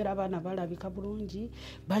babalabya kubeera abaana balabika bulungi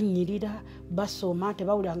banyirira basoma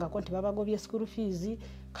tebawulirangako nti babagobye school fees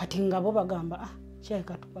kati nga bo bagamba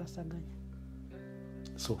kyayika tukwasaganya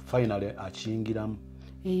so finally akiyingiramu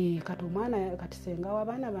kati omwana kati senga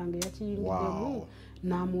w'abaana bange yakiyingiremu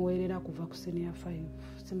namuweerera kuva ku senior 5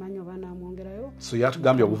 simanyi oba namwongerayo so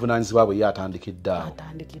yatugambye obuvunaanyizibwa bwe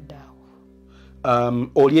yatandikiddeawo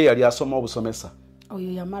oli eyali asoma obusomesa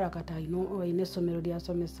oyo yamala kati ayina essomero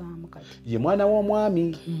lyasomesaamu kati ye mwana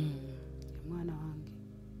w'omwami mwana wange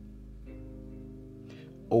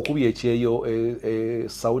okubye ekyeyo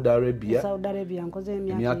Saudi Arabia nkoze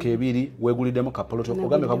emyaka 2 weeguliddemu kapoloto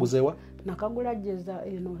ogambe kaguzeewa nakagula jeza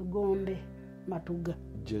eno Gombe Matuga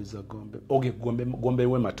jeza Gombe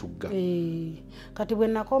we Matuga kati bwe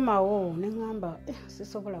nakomawo ne ngamba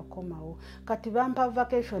sisobola kukomawo kati bampa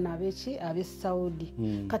vacation ab'e Saudi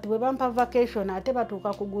kati bwe bampa vacation ate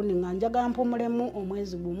batuuka ku gundi nga njaga mpumulemu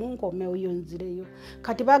omwezi gumu nkomeyo nzireyo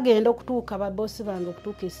kati bagenda okutuuka babosi bange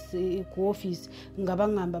okutuuka ku office nga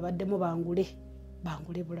bangamba baddemu bangule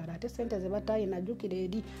bulala ate sente ze batayina jjukira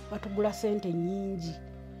eri batugula sente nyingi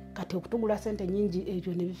kati okutugula sente nyingi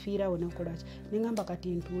ebyo ne bifiirawo nekolaki nengamba kati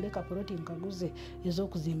ntuule kapoloti nkaguze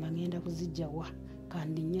ez'okuzimba ngenda kuzijjawa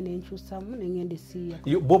kandi nnye nenkyusamu nengenda esiiya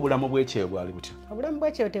bo obulamu bwekyeyo bwali butya obulamu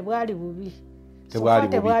bwekyeyo tebwali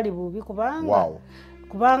bubi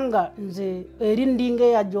kubanga nze eri ndinga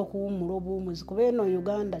eyajja okuwummula obuwummuzi kuba eno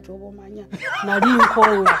Uganda kyoba omanya nali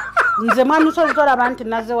nkoola nze mwami olaba nti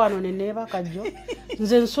naze wano neneebaka jjo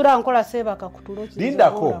nze nsula nkola seebaka kutulo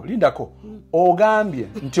lindako ogambye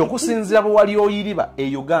nti okusinzira bwe wali oyiriba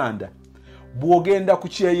e Uganda bw'ogenda ku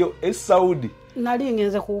kyeyo e Saudi nali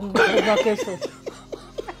ngenze kuwummula keso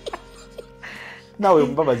nawe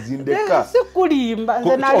mbaba zindeka sikulimba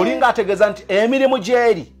nze nali olinga ategeeza nti emirimu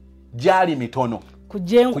gyeri gyali mitono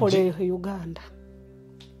kujenkole Uganda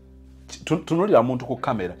tunulira muntu ku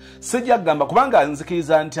kamera sijja gamba kubanga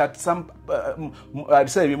nzikiriza nti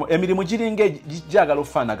emirimu giringa gijagala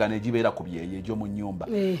ofanagana egibeera ku byeyo egyo mu nnyumba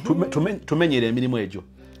tumenyere emirimu egyo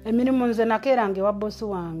emirimu nze nakeerange wa bosi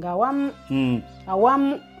wange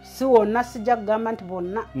awamu si wonna sijja kugamba nti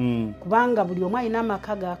bonna kubanga buli omu alina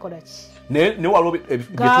amaka gakola ki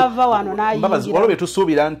gava wano n'ayingira waliwo bye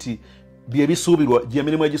tusuubira nti byebisuubirwa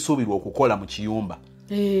gy'emirimu egisuubirwa okukola mu kiyumba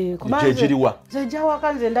gyegiriwa nze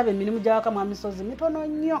gyawaka nze ndaba emirimu gyawaka mu misozi mitono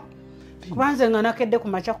nnyo kuba nze nga nakedde ku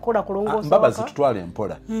makya kukola kulongoosa mbabazi tutwala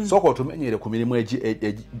empola sooka otumenyere ku mirimu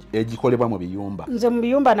egikolebwa mu biyumba nze mu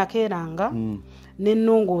biyumba nakeeranga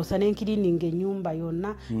nenongoosa nenkirininga ennyumba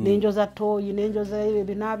yonna nenjoza tooyi nenjoza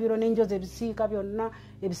ebinaabiro nenjoza ebisiika byonna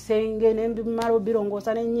ebisenge nembimala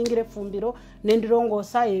obirongoosa nenyingira effumbiro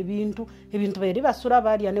nendirongoosa ebintu beri basula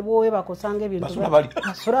balya ne bwowebaka osanga ebintu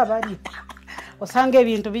basula balya osanga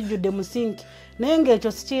ebintu bijjudde mu sinki naye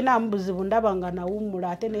ng'ekyo sikiinaamu buzibu ndaba nga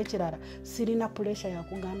nawummula ate n'ekirala sirina puresha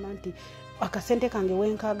yakugamba nti akasente kange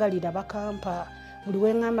wenkaagalira bakampa buli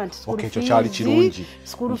wengamba nti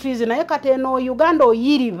school fees naye kati eno Uganda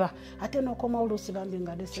oyiriba ate nokoma oluusi bambi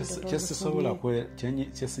nga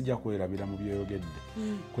kyesijja kwerabira mu byoyogedde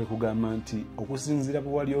kwe kugamba nti okusinziira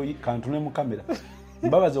bwe wali kantune mu kamera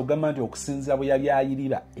mbabazi okugamba nti okusinziira bwe yali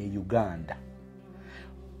ayirira e Uganda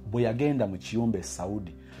bwe yagenda mu kiyumba e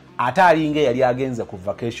Saudi ate alinga yali agenze ku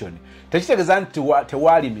vacation tekitegeeza nti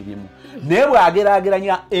tewaali mirimu naye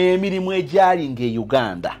bw'ageraageranya emirimu egyali ng'e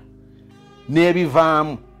Uganda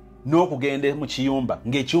n'ebivaamu n'okugenda mu kiyumba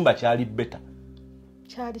ng'ekiyumba kyali beta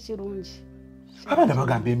kyali kirungi abaana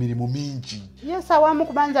bagamba emirimu mingi yes awamu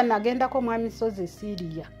kubanza nagendako mwami Sozi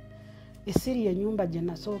Syria ennyumba gye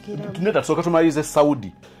nasookera tusooka tumalirize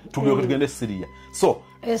Saudi tulyoke tugende Syria so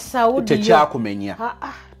Saudi tekyakumenya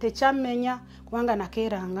tekyamenya kubanga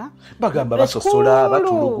nakeeranga bagamba basosola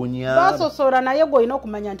batulugunya basosola naye gwe olina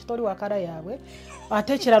okumanya nti toli wakala yaabwe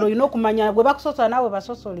ate ekirala olina okumanya bwe bakusosola naawe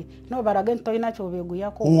basosole nabo balage nti tolina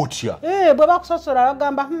kyobeeguyako otya bwe bakusosola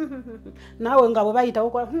bagamba naawe nga bwe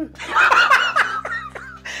bayitawo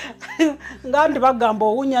nga ndi bagamba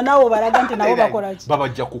owunya naawe balaga nti nabo bakolaki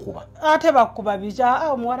babajja kukuba ate bakuba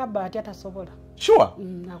bija omuwarabu ati atasobola sure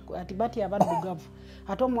ati bati abaddugavu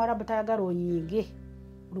ate omuwarabu tayagala onyiige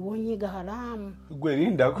luwonyiga haramu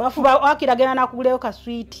gwerinda bafuba akiragena nakuguleyo ka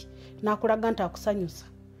sweet nakulaga nti akusanyusa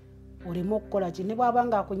olimo okukola ki ne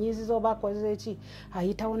bwabanga akunyiziza oba akoze ki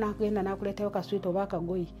ayitawo nakugenda nakuleetayo ka sweet oba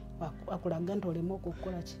akagoyi akulaga nti olimo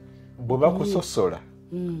okukola ki bwe bakusosola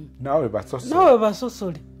nawe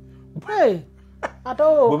basosole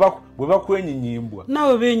ato bwe bakwenyinyibwa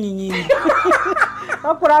nawe benyinyimba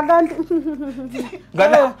bakulaga nti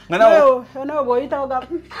nawe bwoyitawo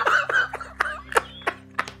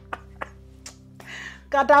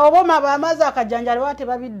kata oboma bamaze akajanjalo wate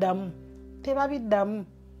tebabiddamu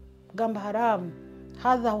gamba haramu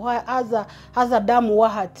haza damu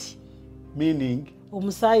wahati meaning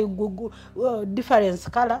omusaayi difference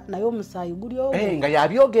color naye omusaayi guli nga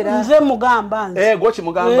yabyogera nze mugamba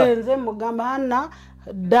nze mugamba hana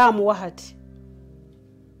damu wahati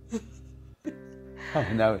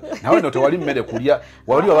nawe no tewali mmere kulya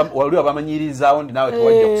wali abamanyirizawo ndi nawe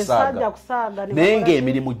tewajja kusaaga naye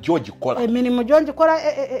ng'emirimu gy'ogikola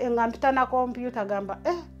nga mpita na kompyuta gamba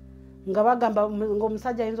nga bagamba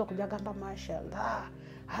ng'omusajja ayinza okujja gamba mashallah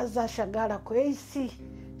haza shagala kwesi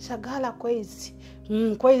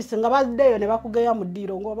nga baddeyo ne bakugeya mu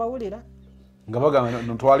ddiiro ng'obawulira nga bagamba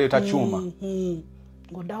ntwaleeta kyuma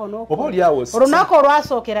oba oliawo olunaku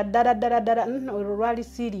olwasookera ddala olwali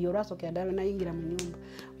Syria olwasookera ddala nayingira mu nyumba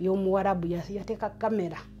y'omuwarabu yateeka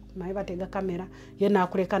kamera naye batega kamera ye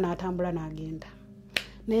naakuleka n'atambula n'agenda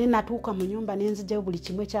naye natuuka mu nyumba nenzijjayo buli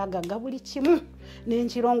kimu ekyagagga buli kimu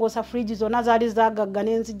nenkirongoosa fridge zonna zaali zagagga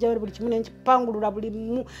nenzijjayo buli kimu nenkipangulula buli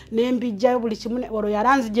mu nembijjayo buli kimu olwo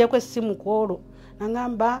yaranzigyeko essimu ku olwo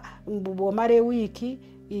nangamba bw'omala ewiiki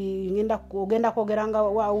ogenda kwogeranga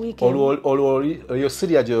wa week olwo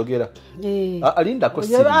Syria gyeyogera alindako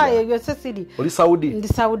Syria oli Saudi ndi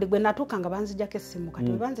Saudi gwe natuuka nga banzijjako essimu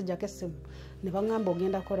kati banzijjako essimu ne baŋŋamba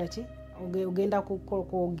ogenda kukola ki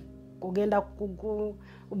ogenda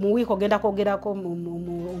mu week ogenda kwogerako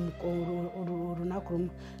olunaku lumu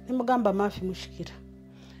nemugamba maafi mushikira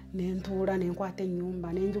nentuula nenkwata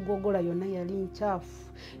ennyumba nenjigogola yonna yali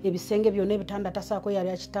nkyafu ebisenge byonna ebitanda tasaako yali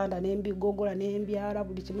akitanda nembigogola nembyala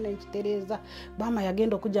buli kimu nenkitereeza bama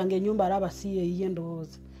yagenda okujja nga ennyumba alaba siyeeyiye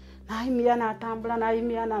ndowooza nayimira n'atambula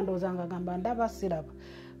nayimira nandowooza nga gamba ndaba siraba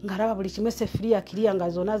ng'alaba buli kimu esefiriya kiriya nga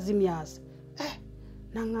zonna zimyasa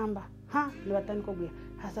naŋŋamba nebatandika ogwira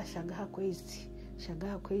hasa shagaa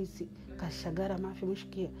kwezi kashagara maafi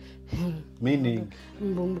mushikia meaning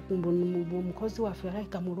omukozi waffe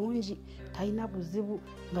alayika mulungi talina buzibu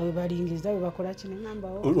nga bwe balingiza bwe bakola kino ngamba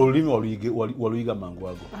olulimi waluyiga mangu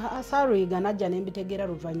ago saaluyiga najja nembitegeera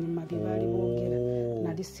luvannyuma bye baali boogera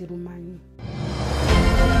nali sirumanyi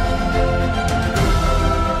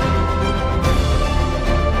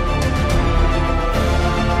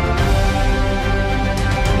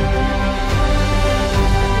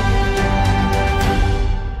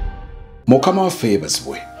Mukama waffe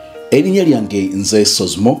yeebazibwe erinnya lyange nze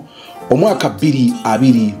Sozmo omwaka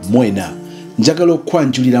 2024 njagala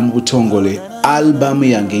okwanjulira mu butongole albamu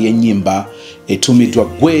yange y'ennyimba etumiddwa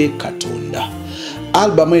Gwe Katonda.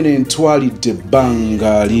 Albamu eno entwalidde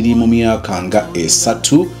ebbanga liri mu myaka nga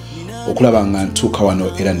 3 okulaba nga ntuuka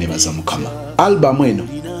wano era nebaza Mukama. Albamu eno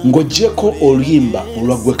ng'oggyeko oluyimba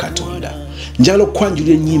olwa Gwe Katonda njagala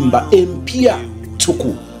okwanjulira ennyimba empya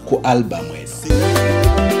tuku ku albamu eno.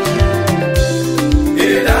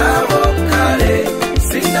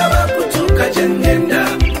 Yagenda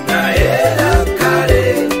na era kale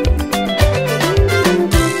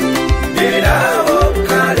era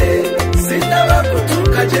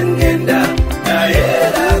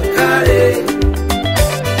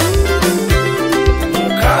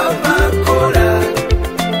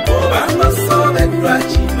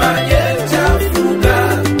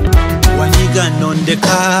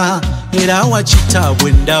ndeka era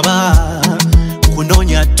wakitaabwe ndaba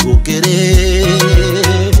kunoonya twogere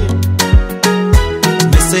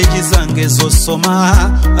meseji zange zosoma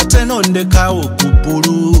ate nondekaawo ku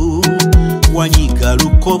bbulu wanyiga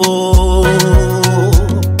lukobo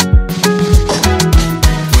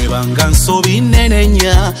mwebanga nsobi nnene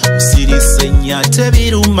nya musirise nya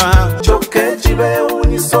tebiruma kyokka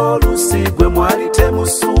ekibeewunyisa oluusi gwe mwali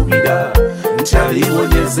temusuubira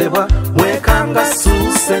ntaliwonyezebwa mwekanga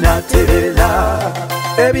suuse naterera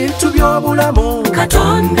ebintu by'obulamu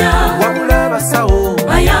Katonda wabula abasawo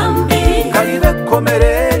bayambi kalibe ekkomera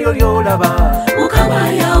eryo ly'olaba Mukama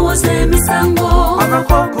yawoza emisango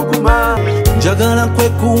amakokuguma njagala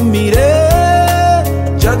kwekuumire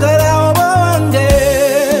njagala oba wange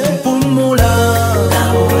mpumula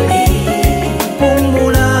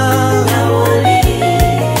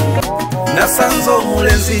nasanze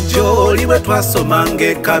omulenzi gy'oli bwe twasomanga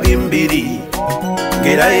ekabimbiri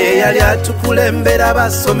ngera ye yali atukulembera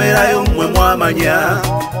basomerayo mmwe mwamanya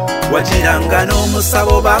wagiranga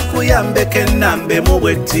n'omusabo bakuyambeko ennambe mu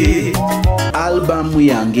bwetti albamu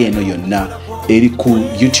yange eno yonna eri ku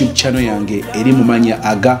YouTube channel yange eri mu manya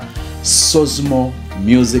aga Sosmo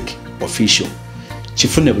Music Official.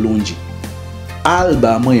 Kifune bulungi.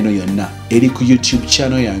 Albamu eno yonna eri ku YouTube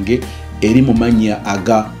channel yange eri mu manya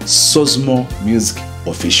aga Sosmo Music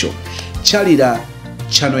Official. Kyalira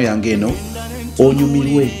channel yange eno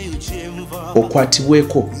onyumirwe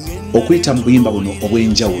okwatibweko okuyita mu buyimba buno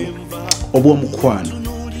obw'enjawulo obw'omukwano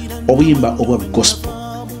obuyimba obwa gospel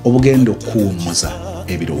obugenda okuwummuza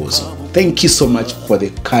ebirowoozo. Thank you so much for the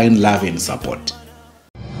kind love and support.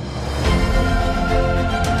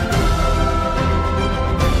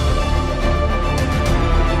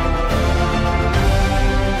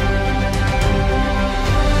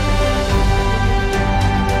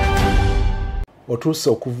 Otuuse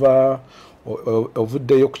okuva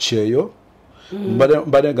ovuddeyo ku kyeyo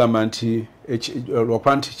mbadde gamba nti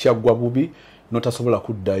lwokuba nti kyaggwa bubi notasobola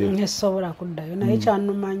kuddayo. Nesobola kuddayo naye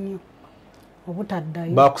kyanuma nnyo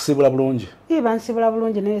obutaddayo. Bakusibula bulungi? Bansibula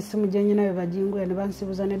bulungi naye essimu gye nnyina bwe bagingula ne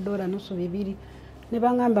bansibuza $1.50 ne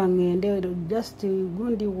baŋŋamba ŋŋende just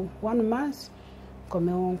gundi 1 month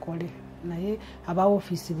nkomewo nkole naye aba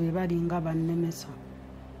ofiisi bwe balinga bannemesa.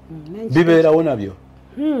 Bibeerawo nabyo?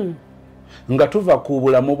 Nga tuva ku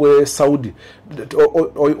bulamu bwe Saudi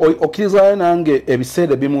okkirizayo nange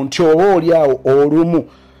ebiseera bimu nti oba oli awo olumu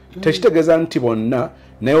tekitegeeza nti bonna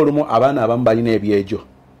naye olumu abaana abamu balina ebyejo.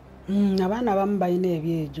 Abaana abamu balina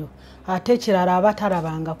ebyejo ate ekirala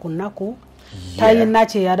abatalabanga ku nnaku talina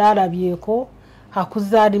kye yali alabyeko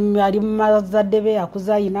akuza ali mu mazadde be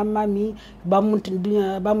akuza ayina mami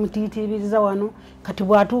bamutiitiriza wano kati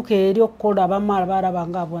bw'atuuka eri okukola abamu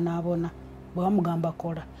abalabanga abonaabona bwe bamugamba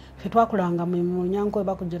kola. Ffe twakulanga mu nyanko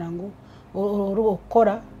bakugira ngu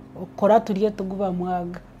okukora tulye tuguba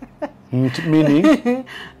mwaga. Meaning?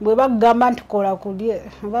 Bwe bagamba nti kola kulye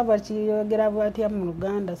oba bakiyogera batya mu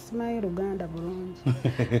Luganda simanyi Luganda bulungi.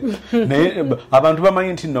 Naye abantu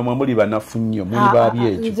bamanyi nti nno mwe muli banafu nnyo muli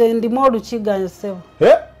babyejo. Nze ndimu Olukiga nsebo.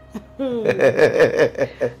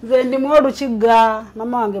 Nze ndimu Olukiga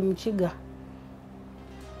mama wange Mukiga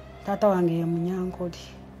taata wange ye Munyankoli.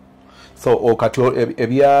 So okati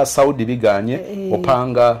ebya Saudi biganye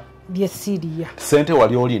opanga bye Syria. Sente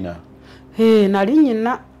wali olina? Nali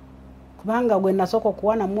nyina kubanga gwe nasoko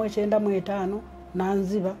kuwana mu 95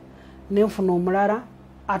 nanziba nenfuna omulala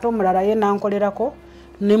ate omulala ye nankolerako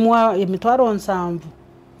nemwa emitwalo 7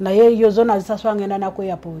 naye yo zona zisaswa ngenda na ku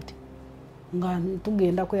airport nga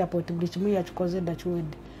tugenda ku airport buli kimu yakikoze dda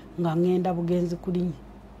kiwedde nga ngenda bugenzi kulinyi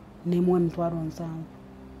nemwa emitwalo 7.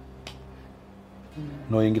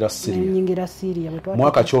 No yingira Syria. Nyingira Syria bwe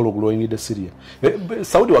mwaka ki olwo oyingidde Syria?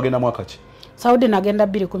 Saudi wagenda mwaka ki? Saudi nagenda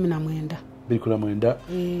 2019. 2019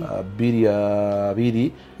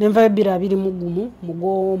 22 nenva 2021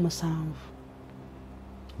 mugo 7.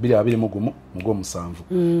 2021 mugo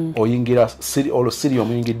 7. Oyingira Syria olwo Syria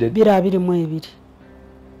omuyingidde 2022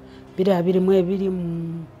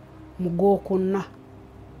 mugo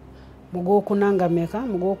 4 ngameka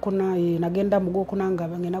mugo 4 nagenda mugo 4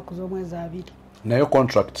 ngabangena kuzomwezi 2. Nayo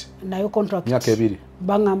contract myaka 2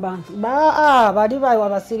 bangamba bali bayo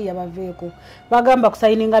abasiria baveeko bagamba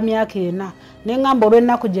kusayininga myaka 4 nengamba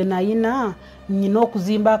olw'ennaku gye nayina nyina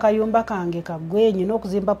okuzimba akayumba kange kagwe nyina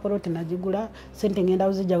okuzimba poloti nagigula sente ngenda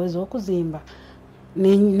uzijaweza okuzimba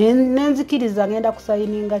nenzikiriza ngenda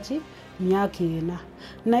kusayininga ki myaka 4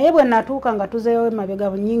 naye bwe natuuka nga tuzeeyo mabega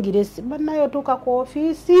bunyingire banayo tuuka ku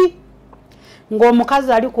ofiisi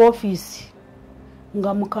ng'omukazi ali ku ofiisi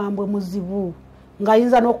nga mukambwe muzibu nga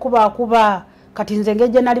yinza n'okuba kati nze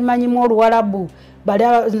ngeje nali manyimu Oluwalabu bali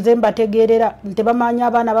nze mbategeerera tebamanya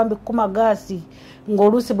abaana bambi kukuma gaasi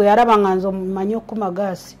ng'oluusi bwe yaraba nga nze omanyi okukuma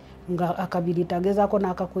gaasi nga akabiri tagezaako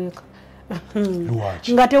n'akakweka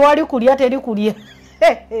nga tewali kulya teri kulya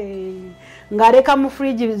ng'aleka mu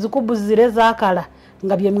fridge zikubu zire zaakala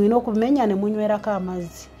nga bye mwina okumenya ne munywerako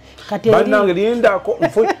amazzi bannange lindako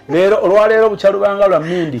leero olwaleero bukyalubanga lwa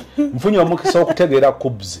mmindi nfunye omukisa okutegeera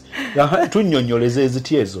kubzi tunnyonnyoleza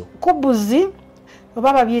eziti ezo kubuzi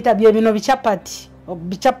oba babiyita bye bino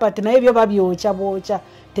bichapati naye byo babyokya bwokya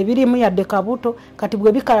tebirimu yadde kabuto kati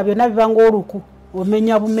bwe bikala byonna bibanga oluku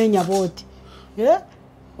omenya bumenya booti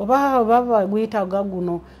oba baguyitaga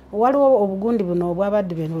guno waliwo obugundi buno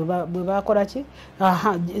obwabadde bino bwe bakola ki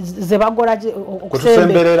ze bagola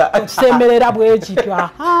okusemberera bwekityo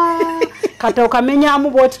kati okamenyamu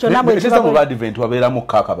bwoti kyonna bwekibabeeramu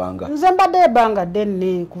kakabanga nze mbadde ebanga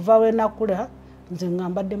ddenne kuva we nakula nze nga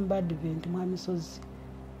mbadde mu badiventi mwamisozi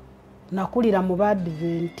nakulira mu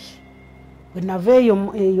badiventi bwe nava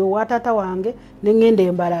eyo wa taata wange nengenda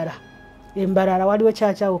embalala waliwo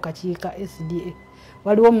kyakyawo kakiika SDA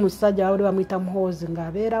waliwo omusajja wali bamuyita muhoozi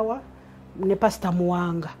ng'abeerawa ne pasita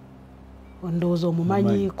muwanga ndowooza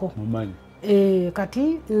omumanyiiko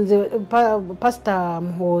kati nze pasita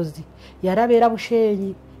muhoozi yarabeera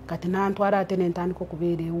Bushenyi kati nantwala ate nentandika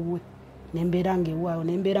okubeera ewuwe nembeera ngaewaawo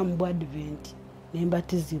nembeera mu bwadiventi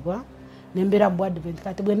nembatizibwa nembeera mu bwadiventi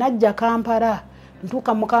kati bwe najja Kampala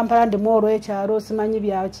ntuuka mu Kampala ndimu olw'ekyalo simanyi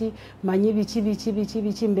byaki manyi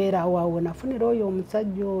biki mbeera awo nafunira oyo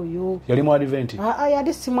omusajja oyo yali mu adventi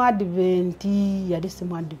yali si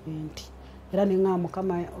mu adventi era nenga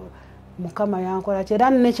mukama yankola era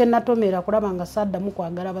nekye natomera kulaba nga saddamu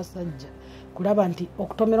kwagala basajja kulaba nti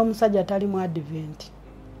okutomera omusajja atali mu adventi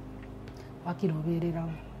wakira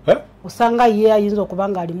obeererawo osanga ye ayinza okuba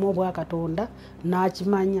nga alimu obwakatonda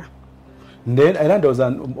n'akimanya era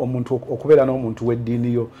ndowooza omuntu okubeera n'omuntu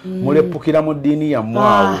w'eddiini yo mulepukira mu ddiini yammwe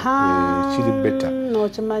kiri beta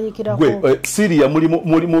n'okimanyikirako Syria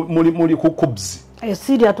muli ku kubzi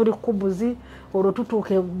Syria tuli ku kubuzi olwo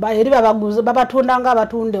tutuuke eri babatunda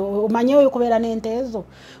ng'abatunde omanye oyo kubeera n'ente ezo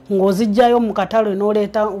ng'ozijjayo mu katale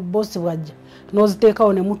n'oleeta bosi bwajja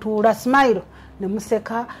n'oziteekawo ne mutuula smile ne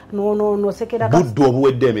museka nosekera budde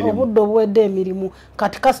obuwedde emirimu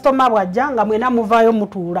kati kasitoma bwajja nga mwena muvaayo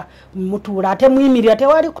mutuula ate muyimirira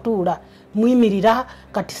tewali kutuula muyimirira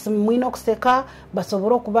kati mwina okuseka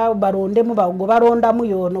basobole okuba balondemu gwe balondamu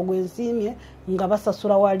yoono gwensiimye nga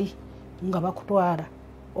basasula wali nga bakutwala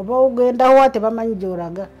oba ogendawo ate bamanyi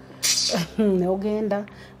gy'olaga neogenda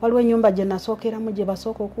waliwo ennyumba gye nasookeramu gye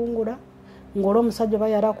basooka okungula ng'olwo omusajja oba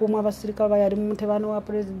yali akuuma abasirikale oba yali mutebano wa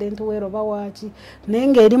pulezidenti weero oba waaki naye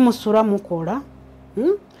ng'eri musula mukola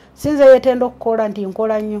sinze yetenda okukola nti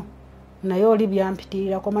nkola nnyo naye oli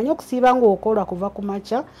byampitirirako manyi okusiiba ng'okola kuva ku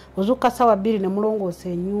makya ozukka ssaawa 2 ne mulongoosa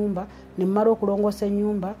ennyumba ne mmala okulongoosa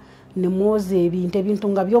ennyumba ne mwoza ebintu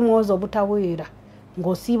nga byomwoza obutaweera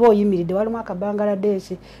ng'osiiba oyimiridde walimu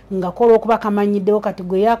akabangaladeshi nga kola okuba kamanyiddewo kati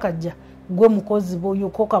gwe yakajja gwe mukozi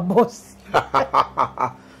boyokoka bosi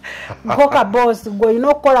Mkoka boss gwe olina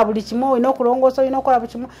okukola buli kimu olina okulongoosa olina okukola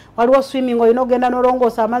buli kimu waliwo swimming olina ogenda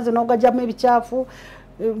n'olongoosa amazzi n'ogajjamu ebikyafu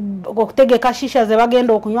okutegeka shisha ze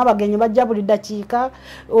bagenda okunywa abagenyi bajja buli dakiika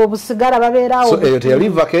obusigala babeerawo so eyo teyali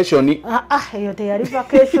vacation eyo teyali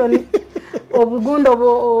vacation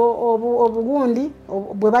obugundi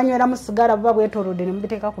bwe banyweramu sigala buba bwetoolodde ne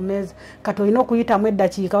mubiteeka ku meeza kati olina okuyitamu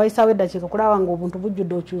eddakiika wayisaawo eddakiika kulaba nga obuntu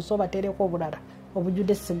bujjudde okyusa obateereko obulala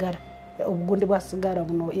obujjudde sigala obugundi bwa sigara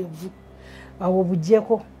buno evu awo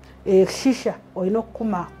bujjeko shisha olina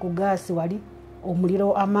okukuma ku gaasi wali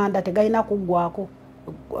omuliro amanda tegalina kuggwako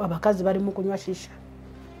abakazi bali mu kunywa shisha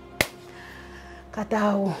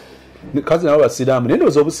kataawo kazi nabo basiraamu naye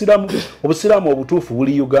ndowooza obusiraamu obutuufu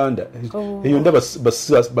buli Uganda eyo nda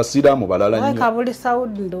basiraamu balala nnyo buli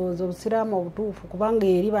Saudi ndowooza obusiraamu obutuufu kubanga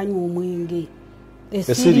eri banywa omwenge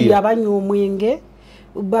Syria banywa omwenge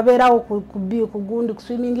babeerawo ku gundi ku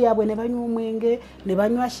swimming yabwe ne banywa omwenge ne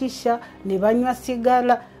banywa shisha ne banywa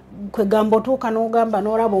sigala kwegamba otuuka n'ogamba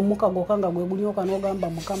n'olaba omuka gwokka nga gwe gunyoka n'ogamba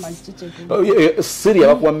mukama kiki kyetu Syria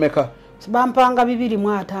bakuwa mmeka bampanga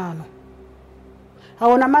 2,500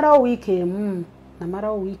 awo namalawo wiiki emu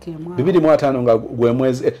 2,500 nga gwe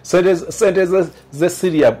mwezi sente ze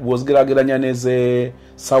Syria bw'ozigerageranya n'eze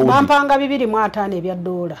Saudi bampanga 2,500 ebya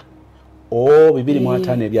dola Oh,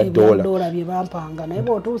 250 ebya dola. Dola bye bampanga naye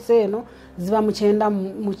bw'otuuse eno ziba mu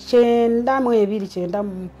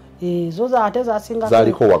 9 zo zaate zasinga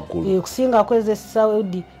zaliko waggulu kusingako eze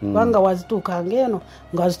Saudi kubanga wazituukanga eno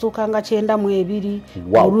nga wazituukanga 92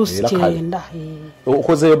 oluusi 9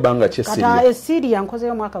 okozeyo bbanga ki kata Syria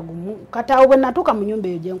nkozeyo mwaka gumu kata bwe natuuka mu nyumba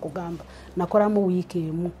eyo gye nkugamba nakolamu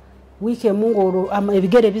wiiki emu ng'olwo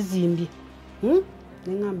ebigere bizimbye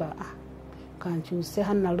ne ŋŋamba kankyuse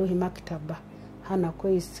hana luhi maktaba hana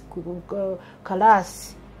kwesi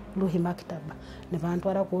kalasi luhi maktaba ne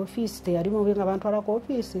bantwala ku office teyali mubi nga bantwala ku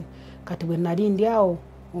office kati bwe nali ndi awo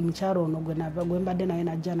omukyalo ono gwe mbadde naye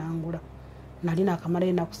najja nangula nali nakamala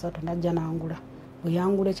ennaku 3 najja nangula bwe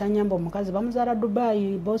yangula ekyanyamba omukazi bamuzaala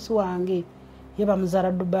Dubai bosi wange ye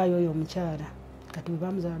bamuzaala Dubai oyo omukyala kati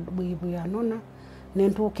bwe yanona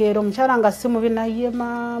nentuuka era omukyala nga si mubi naye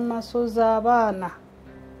maama soza abaana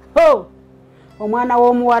omwana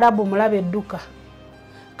w'omuwarabu mulaba edduka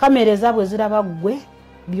kamera ezabwe ziraba ggwe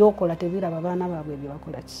byokola tebiraba baana baabwe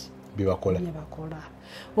bibakola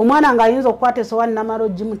omwana ng'ayinza okukwata esowani namala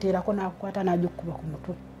ogimuteerako n'akukwata n'agikuba ku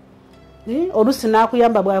mutwe olusi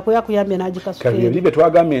n'akuyamba bw'akuyambye n'agikasuka bye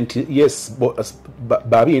twagambye nti yes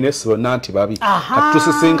babi ne sibonna nti babi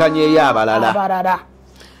tusisinkanye abalala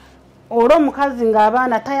olwo omukazi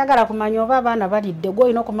ng'abaana tayagala kumanya oba abaana balidde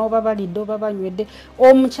gw'olina okumanya oba balidde oba banywedde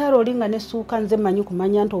omukyalo oli nga nessuuka nze manyi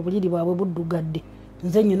kumanya nti obuliri bwabwe buddugadde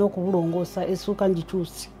nze nyina okubulongoosa essuuka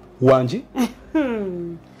ngikyusi wangi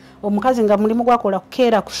omukazi nga mulimu gwakola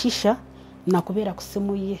kukeera ku shisha nakubeera ku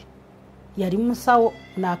simu ye yali musawo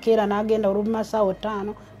nakeera n'agenda olumasaawo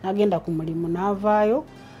 5 n'agenda ku mulimu n'avaayo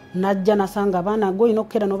najja nasanga abaana gw'olina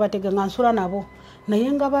okukeera n'obatega nga nsula nabo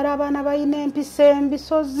naye nga bali abaana balina empisa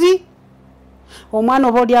embisozi omwana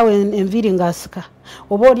oba oliawo enviri ng'asika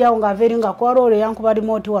oba oliawo ng'ava eri nga kwaloole yankuba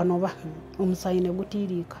limoti wanoba omusayi ne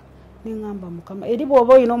gutiiriika neŋŋamba mukama eri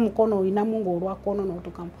bw'oba olina omukono olinamu ng'olwakono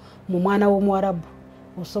n'otukamu mu mwana w'omuwarabu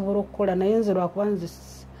osobola okukola naye nze lwakuba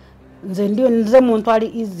nze muntu ali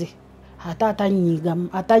ize ate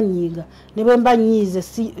atanyiiga ne bwe mba nyiize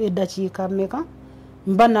si eddakiika mmeka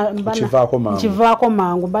nkivaako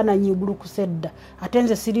mangu mba nanyiigulukuse edda ate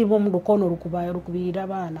nze siriimu omukono lukubirira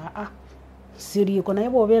baana siriiko naye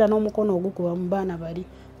bw'obeera n'omukono ogukuba mu baana bali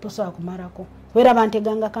tosobola kumalako beera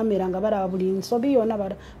banteganga kamera nga balaba buli nsobi yonna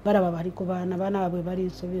balaba bali ku baana baabwe bali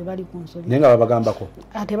nsobi bali ku nsobi naye nga babagambako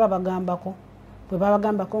ate babagambako bwe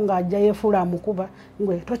babagambako ng'ajja yeefuula amukuba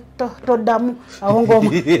ngwe toddamu awo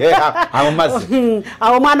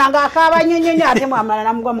omwana ng'akaaba nyonyonyo ate mwamala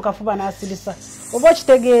namugwa mu kafuba n'asirisa oba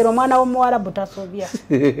okitegeera omwana w'omuwarabu tasobya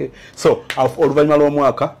so oluvannyuma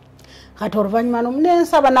lw'omwaka kati oluvannyuma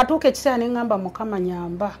nensaba natuuka ekiseera neŋŋamba mukama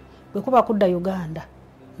nyamba bwe kuba kudda Uganda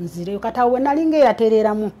nzireyo kati awo we nali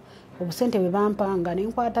ng'eyatereeramu obusente bwe bampanga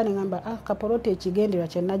nenkwata neŋŋamba kapoloti ekigenderwa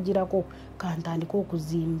kye najjirako kantandika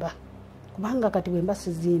okuzimba kubanga kati bwe mba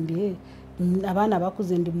sizimbye abaana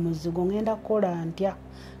bakuze ndi mu muzigo ngenda kukola ntya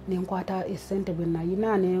nenkwata essente bwe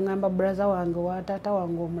nayina neŋŋamba brother wange wa taata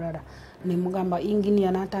wange omulala nemugamba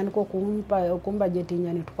inginia n'atandika okumba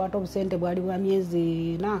jetinya netukwata obusente bwali bwa myezi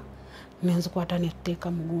 4 nenzikwata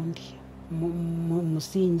netuteeka mugundi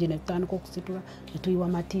musingi netutandika okusitula netuyiwa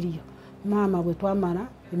matiriyo maama bwe twamala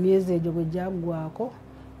emyezi egyo bwe gyaggwako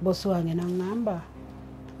bosi wange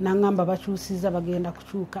naŋŋamba bakyusiza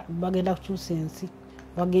bagenda kukyusa ensi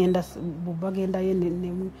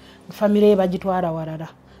bagendayo famire ye bagitwala walala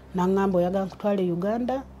naŋŋamba oyagala nkutwale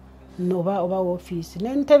Uganda oba ofiisi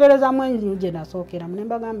nenteberezamu enju gye nasookeramu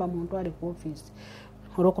nembagamba muntwale ku ofiisi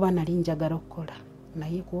olwokuba nali njagala okukola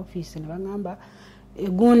naye ku ofiisi ne baŋŋamba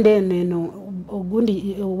egunde eno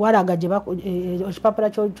ogundi walaga ekipapula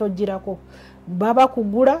ky'ogirako baba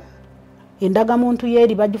kugula endagamuntu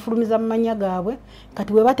yeeri bagifulumiza mu manya gaabwe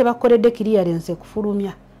kati bwe batebakoledde clearance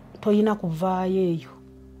kufulumya toyina kuvaayo eyo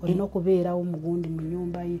olina okubeerawo mugundi mu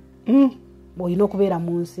nyumba ye olina okubeera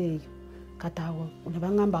mu nsi eyo kati awo ne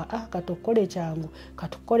baŋŋamba kati okukole kyangu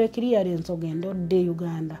kati okukole clearance ogende odde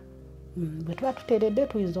Uganda bwe tuba tuteeredde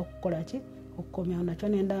tuyinza okukola ki okukomyawo nakyo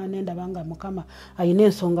nendaba nga mukama ayina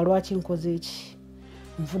ensonga lwaki nkoze eki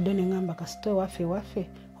nvudde neŋŋamba kasita ewaffe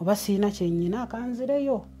oba siina kyennyina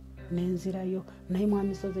akanzireyo nenzirayo naye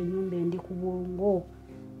mwamisozi ennyumba endi ku bwongo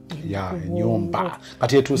ennyumba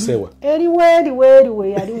kati etuusewa eriwe yaliwo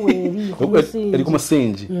eri ku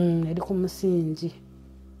musingi eri ku musingi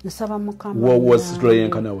nsaba mukama wasitula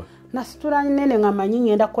yenkanawe nasitula nene nga manyi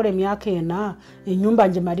ngenda kukola emyaka 4 ennyumba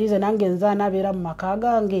ngimalirize nange nzaana abeera mu maka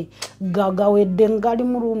gange gagawedde ngali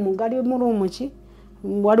mu ruumu ki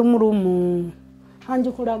wali mu ruumu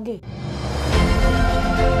anjikulage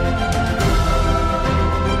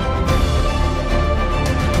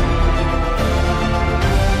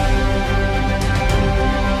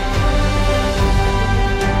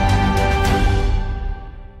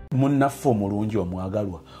munnaffe omulungi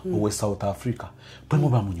omwagalwa owe South Africa bwe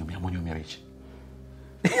muba munyumya biki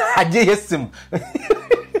ajje yesimu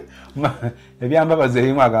ebyambabaza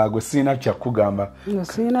erimu agagwe sina kyakugamba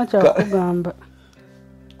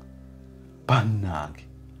bannange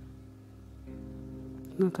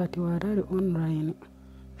nakati warali online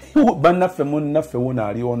bannaffe munnaffe wona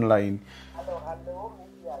ali online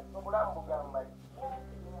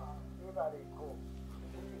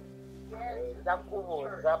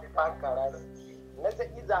zakubuuza pakalasi nese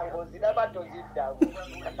izango ziraba toziddamu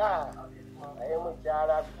naye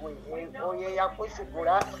mukyala gwe oyo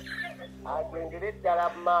yakusigula agendere ddala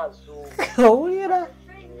mu maaso owulira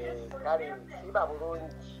kale siba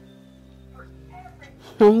bulungi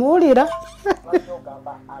omuwulira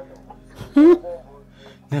ogamba alo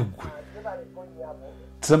negwe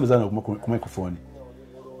tusembezana ku microphone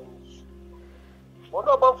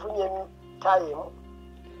bona oba ofunye time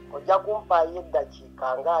ojja kumpaayo eddakiika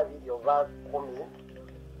nga 2 oba 10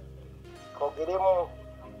 kogeremu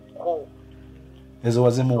ko ezo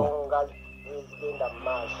wazimuwa nga ezigenda mu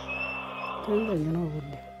maaso tenga nyina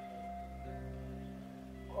obudde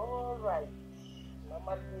alright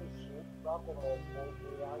namatiisi bakoma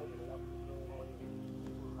okwogera ngaenaku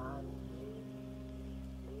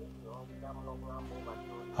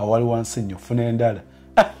awali wansi nnyo funa endala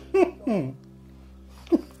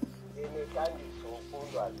enetandisa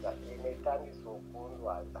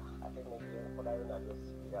okundwaza ate nekyenkolayo nabyo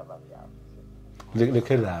sibiraba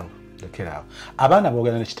lekeraawo abaana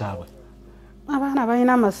boogera nekitaabwe abaana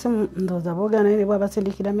balina amasimu ndowooza boogera naye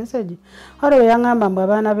bwabasindikira meseji waliwo yaŋŋamba mbu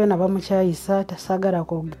abaana be nabamukyayisa tasagala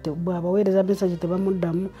bwabaweereza meseji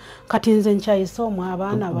tebamuddamu kati nze nkyayisa omwo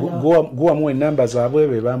abaana guwamu enamba zaabwe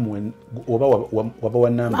be bamuwe oba wabawa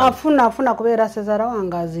namba afuna kubeera sezara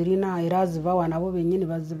wange azirina era azibawa nabo bennyini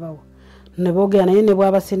bazibawa ne boogera naye ne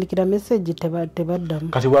bwabasindikira meseji tebaddamu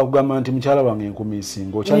kati bwakugamba nti mukyala wange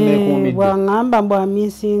enkumiisinga okyanneekuumidde bwaŋŋamba mbu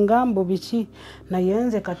amiisinga mbu biki naye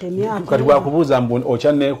nze kati emyaka kati bwakubuuza mbu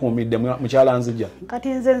okyanneekuumidde mukyala nzija kati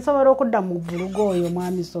nze nsobola okudda mu vulugo oyo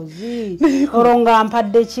mwamisozi olwo nga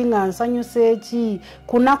mpadde ki nga nsanyusa eki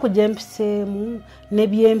kunaku gye mpiseemu ne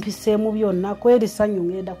byempiseemu byonna kweri ssanyu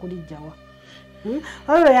ngenda kulijjawa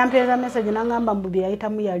olwo yampeeza meseji naŋŋamba mbu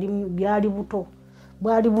byeyayitamu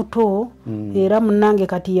bwali buto era munnange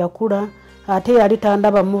kati yakula ate yali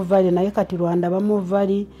tandaba muvali naye kati lwandaba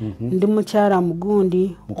muvali ndi mukyala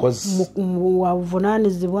mugundi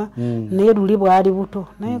wavunaanizibwa naye luli bwali buto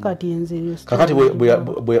naye kati nze kakati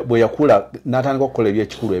bwe yakula n'atandika okukola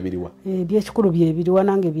ebyekikulu ebiriwa ebyekikulu byebiriwa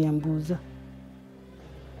nange byembuuza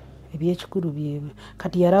ebyekikulu byebwe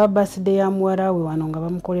kati yalaba baside ya muwala we wano nga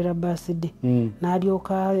bamukolera baside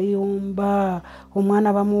n'alyoka ayomba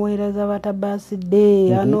omwana bamuweereza bata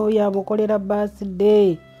baside ano yamukolera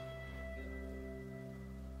baside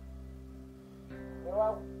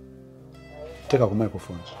teka ku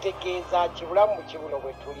microphone kitegeeza kibulamu kibuno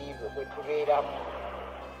bwe tubeeramu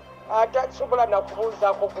ate sobola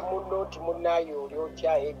nakubuuzaako ku munno nti munnaayo oli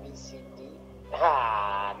otya abcd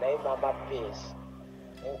naye mama pesi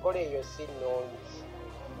enkola eyo si nnungi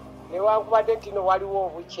newankubadde nti no waliwo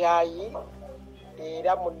obukyayi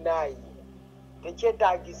era munnaayi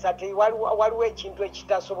tekyetaagisa waliwo ekintu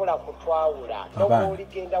ekitasobola kutwawula noba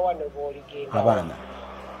oligenda wano booligenda abaana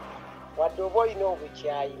wadde oba olina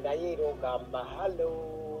obukyayi naye era ogamba halo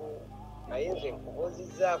naye nze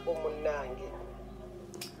nkubuuzizaako munnange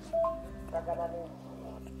tagana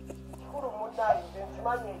kikulu munnaayi nze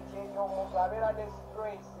nkimanyi ekyento omuntu abeera ne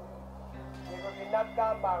stress ezo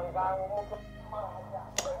zinagambanga omuntu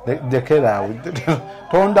dekeraawo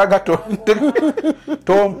tondaga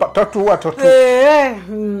totuwa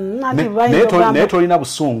naye tolina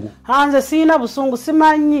busungu nze siina busungu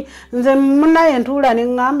simanyi nze munaye ntuula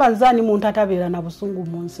neŋŋamba nzaani muntu atabeera na busungu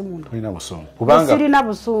mu nsi muno tolina busungu kubanga sirina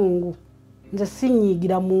busungu nze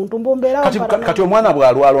sinyiigira muntu kati omwana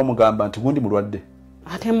bw'alwala omugamba nti gundi mulwadde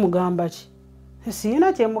ate mugamba ki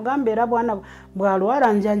siina kyemugamba era bwana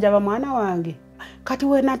bw'alwala njanjaba mwana wange kati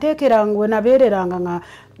wenateekeranga wenabeereranga nga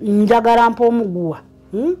njagala mpa omuguwa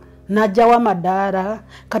najjawa madaala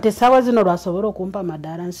kati essaawa zino lwasobola okumpa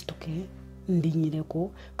madaala nsituke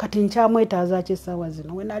ndinyireko kati nkyamwetaaza ki essaawa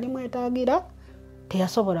zino wenali mwetaagira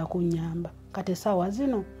teyasobola kunnyamba kati essaawa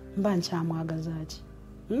zino mba nkyamwagaza ki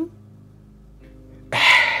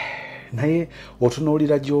naye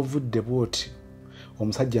otunuulira gy'ovudde bwoti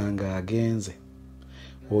omusajja nga agenze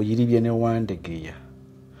oyiribye ne Wandegeya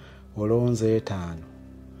olonze 5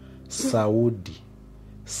 Saudi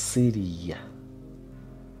Syria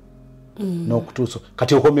n'okutuusa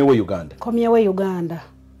kati okomyewo Uganda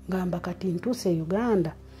ngamba kati ntuuse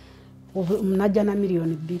Uganda najja na $2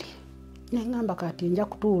 million nengamba kati nja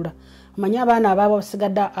kutuula manya abaana abaabo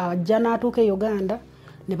basigadde ajja n'atuuka e Uganda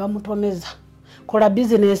ne bamutomeza kola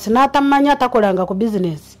business n'atamanya atakolanga ku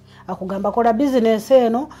business akugamba kola business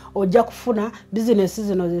eno ojja kufuna business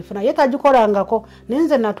zino zifuna ye tagikolangako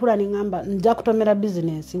nenze natula nengamba nja kutomera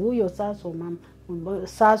business huyo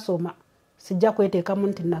saasoma sijja kweteekamu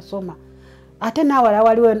nti nasoma ate nawala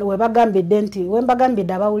waliwo webagambidde nti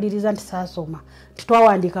wembagambidde abawuliriza nti saasoma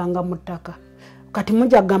titwawandikanga mu ttaka kati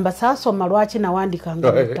mujja kugamba saasoma lwaki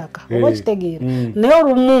nawandikanga mu ttaka oba kitegeera naye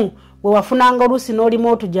olumu we wafunanga oluusi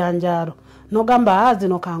n'olimu otujanjaalo n'ogamba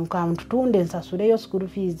zino kankamu tutunde nsasuleyo school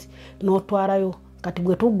fees n'otwalayo kati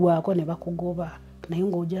gwe tuggwako ne bakugoba naye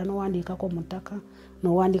ng'ojja n'owandiikako mu ttaka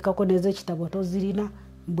n'owandiikako n'ez'ekitabo tozirina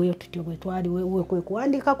bwe tutyo bwe twali we kwe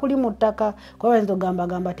kuwandika kuli mu ttaka kuba bayinza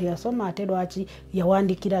ogamba teyasoma ate lwaki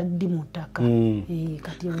yawandikira ddi mu ttaka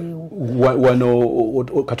kati wano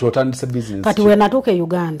kati otandise business kati we natuuka e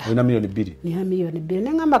Uganda nina milioni 2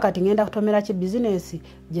 nengamba kati ngenda kutomera ki business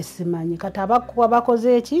gye simanyi kati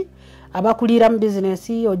abakoze eki abakulira mu business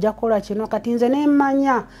ojja kukola kino kati nze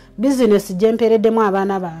nemmanya business gye mpereddemu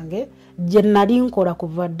abaana bange gye nali nkola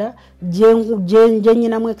kuva dda gye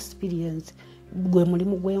nyinamu experience gwe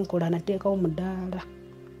mulimu gwenkola nateekawo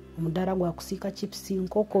omudaala gwa kusiika chips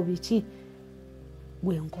nkoko biki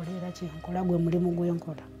gwenkolera kyenkola gwe mulimu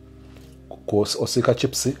gwenkola osiika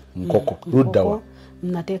chips nkoko ruddawa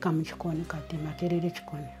nateeka mu kikoni kati makerere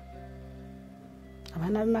kikoni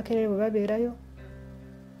abaana b'emakerere bwe babeerayo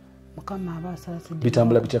mukama abaasaasidde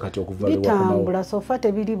bitambula bitya kati okuva bitambula sofa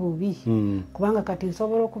tebiri bubi kubanga kati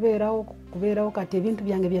nsobola okubeerawo kati ebintu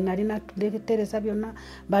byange bye nalina teresa byonna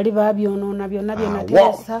bali babyonoona byonna bye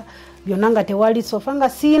nateresa byonna nga tewali sofa nga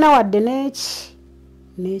siina wadde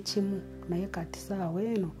n'ekimu naye kati saawa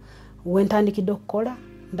eno wentandikidde okukola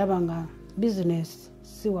ndaba nga business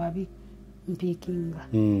si wabi mpiikinga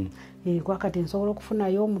kwa kati nsobola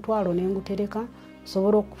okufunayo omutwalo nengutereka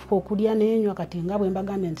sobola okulya nenywa kati nga bwe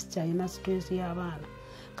mbagambye nti kyalina stress y'abaana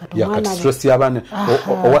kati omwana stress y'abaana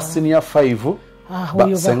owa senior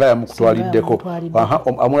 5 senga yamukutwaliddeko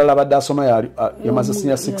amulala badde asoma yamaze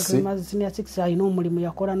senior 6 alina omulimu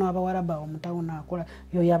yakola n'abawala bawe omutawo n'akola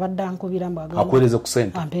yo yabadde ankubira akwereze ku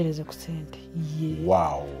sente ampeereze ku sente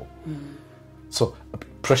wow so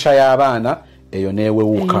pressure y'abaana eyo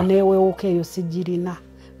neewewuka eyo sigirina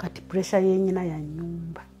kati pressure y'ennyina ya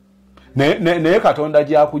nnyumba naye katonda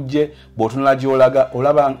gyakujje bw'otunula gy'olaga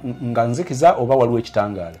olaba nga nzikiza oba waliwo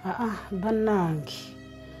ekitangaala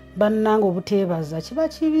bannange obuteebaza kiba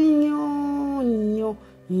kibi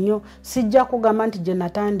nnyo sijja kugamba nti gye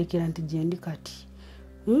natandikira nti gye ndi kati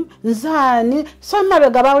nzaani so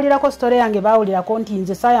mabega bawulirako sitole yange bawulirako nti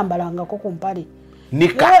nze saayambalangako ku mpale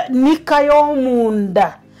nika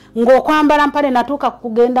y'omunda ng'okwambala mpale natuuka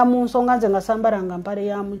kugenda mu nsonga nze nga sambalanga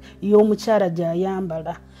mpale y'omukyala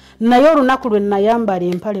gy'ayambala naye olunaku lwe nayambala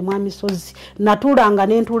empale mwamisozi natuulanga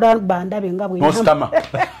n'entuula bandabe nga bwe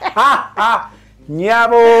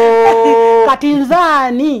nyabo kati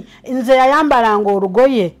nzaani nze yayambalanga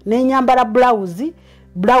olugoye nenyambala blouse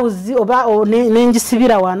oba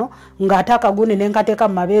nengisibira wano ng'ate akaguni nenkateeka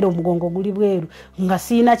mu mabeere omugongo guli bweru nga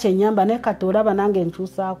siina kyenyamba naye kati olaba nange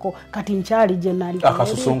nkyusaako kati nkyali gye nali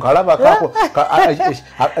akasusunka alaba kako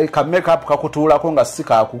ka makeup kakutuulako nga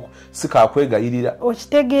sikakwegayirira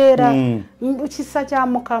okitegeera kisa kya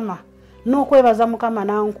mukama n'okwebaza mukama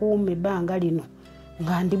nankuuma ebbanga lino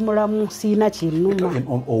nga ndi mulamu siina kinnuma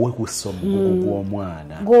owekussa omugugu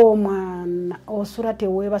gw'omwana osula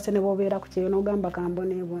teweebase ne bobeera ku kyeyo n'ogamba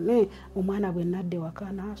kamboneebone omwana bwe nadde waka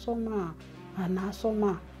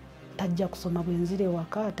anaasoma tajja kusoma bwenzire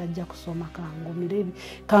waka tajja kusoma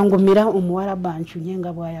kangumira omuwala bankyunye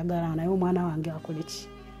nga bw'ayagala naye omwana wange akole ki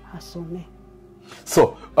asome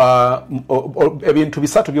so ebintu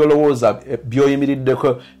bisatu byolowooza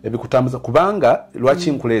byoyimiriddeko ebikutambuza kubanga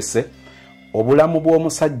lwaki nkuleese obulamu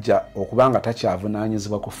bw'omusajja okubanga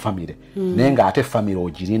takyavunaanyizibwa ku famire naye ng'ate famire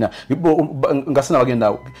ogirina nga sina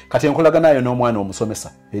bagenda kati enkolaganayo n'omwana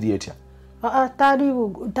omusomesa eri etya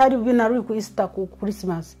tali binaluli ku Easter ku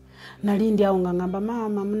Christmas nali ndi awo nga ngamba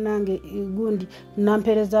maama munange gundi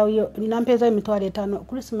nampeerezayo emitwalo 5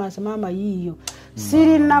 Christmas maama yiyo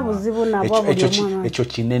sirina buzibu nabwo ekyo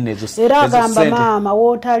kinene era agamba maama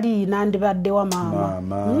wootali nandibadde wa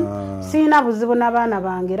maama sirina buzibu n'abaana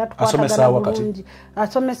bange era tukwatagana bulungi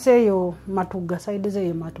asomeseeyo Matuga saidi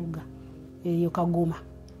zeyo Matuga eyo Kagoma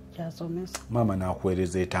kyasomesa maama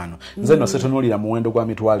nakuweereza 5 nze no setunulira muwendo gwa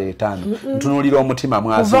mitwalo 5 ntunulira omutima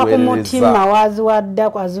mwaziweereza ku mutima waziwadde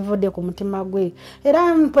azivudde ku mutima gwe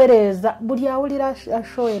era mpereza buli awulira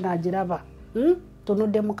ashoye nagiraba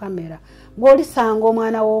tunudde mu kamera ng'olisanga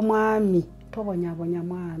omwana w'omwami tobonyabonya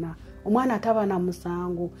mwana omwana ataba na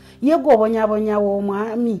musango ye gobonyabonya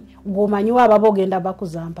w'omwami gwomanyiwa ababa ogenda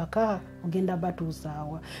bakuzampaka ogenda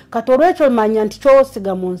batuusaawa kati olwekyo manya nti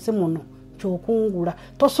kyosiga mu nsi muno kyokungula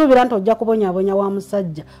tosuubira nti ojja kubonyabonya wa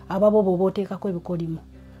musajja ababo bwoba oteekako ebikolimo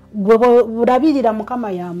gwe bulabirira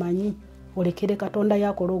mukama yamanyi olekere katonda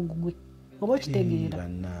yakola ogugwe oba okitegeera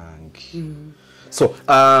so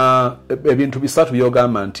ebintu bisatu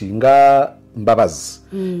byogamba nti nga mbabazi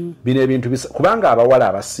bino ebintu kubanga abawala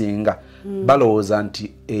abasinga balowooza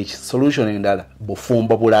nti solution endala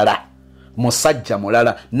bufumbo bulala musajja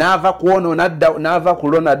mulala nava kuono nava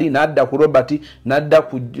ku Ronald nadda ku Robert nadda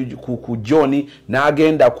ku John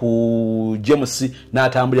nagenda ku James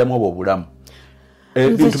natambuliramu obulamu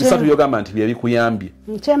bintu bisatu byogamba nti bye bikuyambye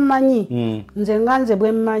nkyemmanyi nze nganze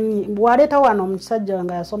bwe mmanyi bwaleta wano omusajja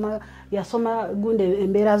wanga yasoma gunde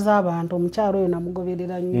embeera z'abantu omukyalo oyo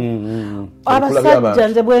namugoberera nnyo abasajja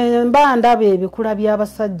nze bwe mba ndaba ebikula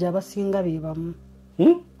by'abasajja abasinga be bamu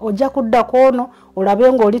ojja kuddako ono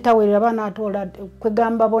olabe ng'olitawerera baana ate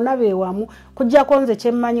kwegamba bonna beewamu kujjako nze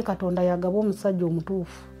kyemmanyi katonda yagaba omusajja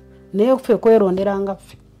omutuufu naye ffe kweronderanga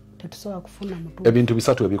ffe tetusobola kufuna mutuufu ebintu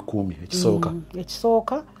bisatu ebikuumi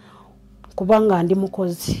ekisooka kubanga ndi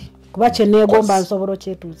mukozi kuba kyeneegomba nsobola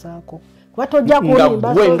okyetuusaako kuba tojja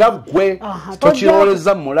nga gwe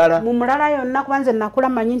tokirowoleza mu mulala yonna kuba nze nakula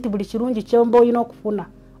manyi nti buli kirungi kyomba olina okufuna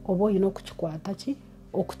oba olina okukikwata ki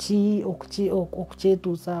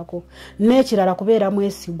okukyetuusaako n'ekirala kubeera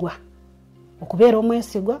mwesigwa okubeera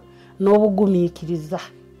omwesigwa n'obugumiikiriza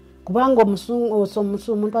kubanga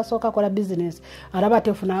omuntu asooka akola bizinesi alaba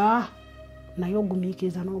tefuna naye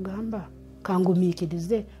ogumiikiriza n'ogamba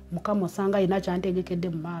kangumiikirize mukama osanga alina kyantegekedde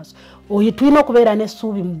mu maaso oyo tulina okubeera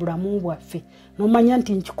n'essuubi mu bulamu bwaffe n'omanya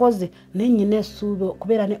nti nkikoze naye nnyina essuubi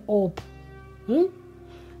okubeera ne opu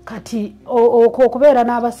kati okubeera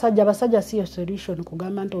n'abasajja abasajja siyo solution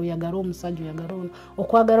kugamba nti oyagala omusajja oyagala ono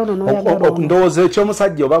okwagala ono n'oyagala ono ndowooza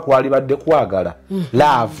ekyomusajja oba kwalibadde kwagala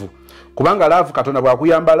laavu kubanga laavu katonda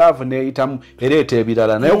bwakuyamba laavu neeyitamu ereeta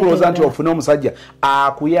ebirala naye okulowooza nti ofune omusajja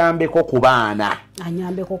akuyambeko ku baana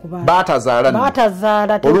anyambeko ku baana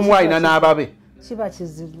baatazaala olumu alina n'ababe kiba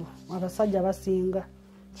kizibu abasajja basinga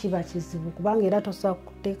kiba kizibu kubanga era tosobola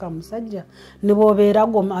kuteeka musajja ne bw'obeera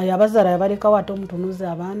abazaala yabalekawo ate omutunuze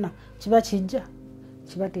abaana kiba kijja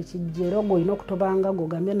kiba tekijja era ogwo olina okutobanga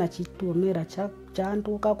gogambye nakituumeera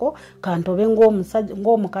kyantuukako kantobe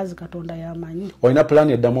ng'omukazi katonda yamanyi olina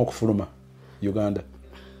pulaani eddamu okufuluma Uganda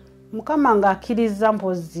mukama ng'akkiriza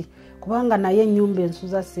mpozi kubanga naye ennyumba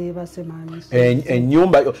ensuza seebase maani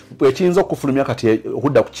ennyumba ekiyinza okufulumya kati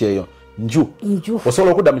okudda ku kyeyo nju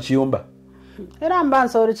osobola okudda mu kiyumba era mba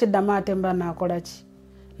nsobola kiddamu ate mba naakola ki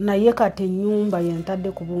naye kati ennyumba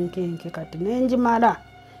yentadde ku bunkenke kati nenjimala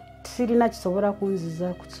sirina kisobola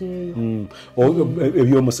kunziza ku kyeyo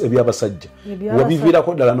ebyabasajja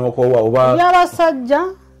wabiviirako ddala n'okoowa oba ebyabasajja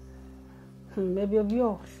ebyo byo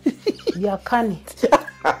byakane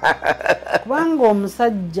kubanga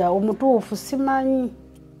omusajja omutuufu simanyi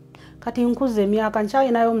kati nkuze emyaka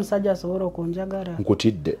nkyalinayo omusajja asobola okunjagala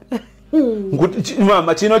nkutidde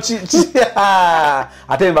mama kino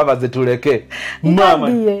ate embabaze tuleke mama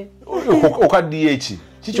okaddiye eki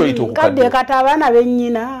kikyoyita okukaddiye kati abaana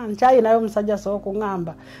bennyina nkyalinayo omusajja asobola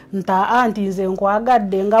okuŋŋamba nta anti nze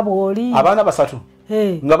nkwagadde nga bw'oli abaana basatu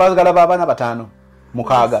nga baagala b'abaana 5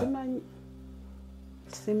 6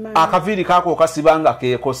 akaviiri kaako okasibanga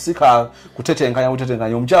keeko si ka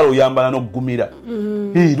kutetenkanya omukyalo oyambala n'okugumira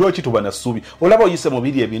lwaki tuba na ssuubi olaba oyise mu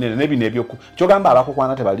biri ebinene nebino ebyoku kyogamba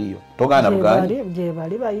abakukwana tebaliyo togaana bugaanyi gye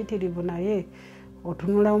bali bayitirivu naye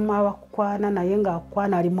otunula mu abakukwana naye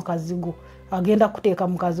ng'akukwana ali mu kazigo agenda kuteeka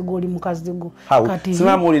mu kazigo oli mu kazigo kati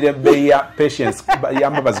sinamuwulira ebbeeyi ya patience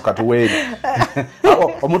yambabazi katuweeri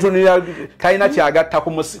omutunira kalina kyagatta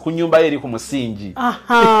ku nnyumba ye eri ku musingi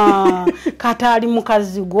kati ali mu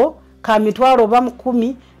kazigo ka mitwalo oba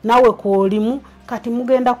 10 nawe kwolimu kati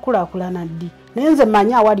mugenda kukulaakulana ddi naye nze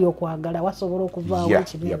manyi awali okwagala wasobola okuvaawo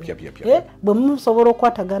ekinene bwe musobola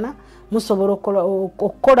okukwatagana musobola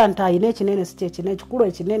okukola nti ayina ekinene si kyekine ekikulu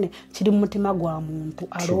ekinene kiri mu mutima gwa muntu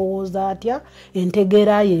alowooza atya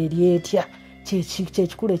entegeera ye eri etya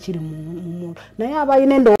kyekikulu ekiri mu muntu naye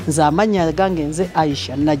abalina nze amannya gange nze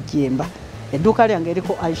Aisha Najjemba edduuka lyange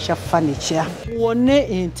eriko Aisha Furniture wone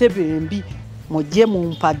entebe embi mujje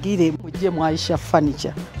mumpagire mujje mu Aisha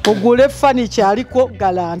Furniture ogule furniture aliko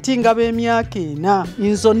garanti nga b'emyaka 4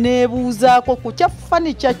 nzo neebuuzaako ku kya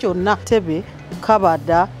furniture kyonna tebe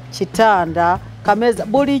kabada kitanda kameza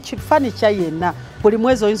buli furniture yenna buli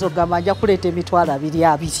mwezi oyinza ogamba ajja kuleeta emitwalo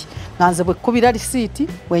 2 2 nganze bwe kubira receipt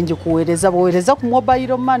wenje kuweereza boweereza ku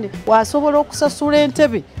mobile money wasobola okusasula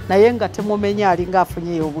entebe naye nga temumenya ali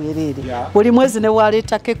ngaafunye obwerere buli mwezi ne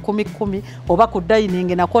waleetako 10 oba ku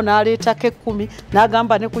dining nako n'aleetako 10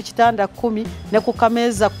 n'agamba ne ku kitanda 10 ne ku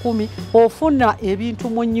kameeza 10 ofuna ebintu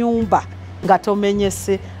mu nyumba nga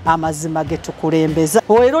tomenyese amazima getukulembeza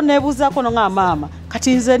oero nebuzaako no nga maama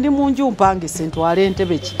kati nze ndi munju mpangise ntwala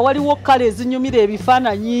entebe ki waliwo kale ezinyumira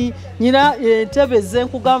ebifaananyi nyina entebe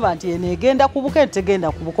zenkugamba nti eno egenda kubuka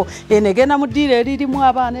tegenda kubuko eno egenda mu ddiiro eririmu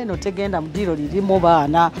abaana eno tegenda mu ddiiro lirimu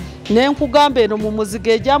baana nenkugamba eno mu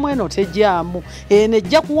muzigo ejyamu eno tejyamu eno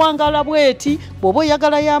ejja kuwangala bweti bw'oba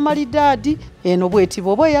oyagala y'amalidaadi eno bweti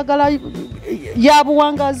bw'oba oyagala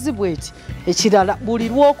yabuwangazi bweti ekirala buli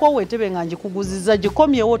lwoko wetebe nga njikuguziza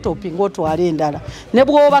gikomyewo topi ng'otwala endala ne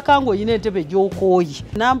bw'obaka ng'olina entebe gy'okooyi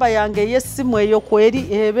namba yange ey'essimu eyo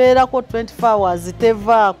kweri ebeerako 24 hours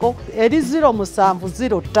tevaako eri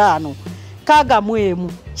 0705 kagamu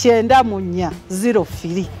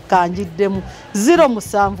 904 kanjiddemu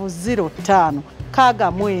 0705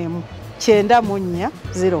 kagamu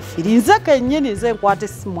 904 nze kennyini nze nkwata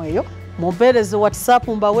essimu eyo mumpeereze WhatsApp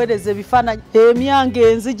mbaweereze ebifaananyi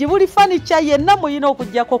emyange enzigi buli fanica yenna muyina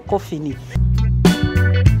okuggyako kofini.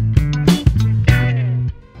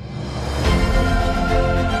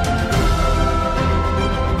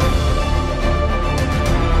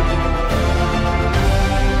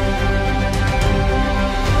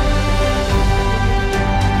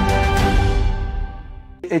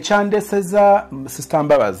 Ekyandeseza Sister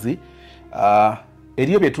Mbabazi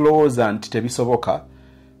eriyo bye tulowooza nti tebisoboka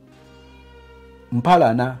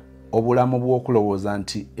mpalana obulamu bw'okulowooza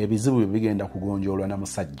nti ebizibu bye bigenda kugonjoolwa na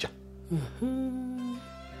musajja.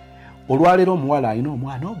 Olwaleero omuwala alina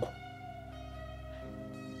omwana ogwo.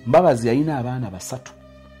 Mbabazi alina abaana 3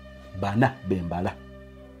 bana bembala.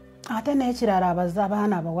 Ate n'ekirala abaza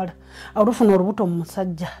abaana abawala olufuna olubuto mu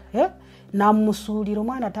musajja namusuulira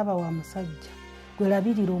omwana taba wa musajja.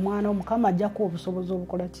 Gwelabirira omwana omukama ajjako obusobozi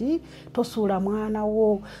obukola ki tosuula mwana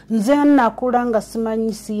wo nze nakula nga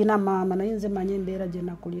simanyi siina maama naye nze manyi embeera gye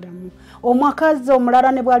nakuliramu omwakazi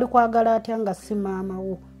omulala ne bwali kwagala atya nga si maama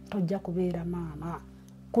wo tojja kubeera maama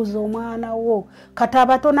kuza omwana wo kati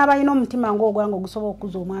abatono abalina omutima ng'ogwange ogusobola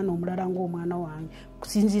okuza omwana omulala ng'omwana wange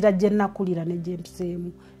kusinziira gye nakulira ne gye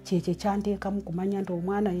mpiseemu kyekyo kyanteekamu kumanya nti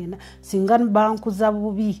omwana yenna singa bankuza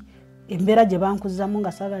bubi embeera gye bankuzamu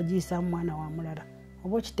nga saala giyisa mwana wa mulala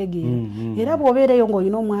oba okitegeera era bw'obeereyo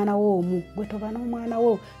ng'olina omwana wo omu gwe toba n'omwana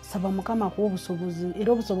wo saba mukama akuwa obusobozi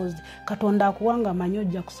era obusobozi katonda akuwanga amanyi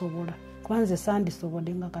ojja kusobola kuba nze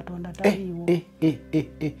sandisobodde nga katonda taliiwo.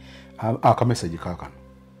 Akameseji kaakano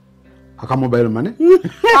akamobile money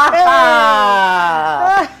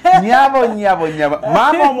nyabo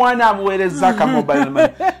maama omwana amuweereza akamobile money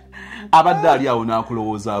abadde ali awo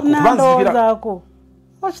n'akulowoozaako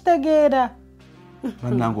okitegeera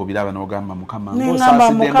bannange obiraba n'ogamba mukama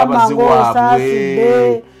ng'osaasidde embabazi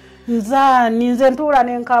waabwe nzaani nze ntuula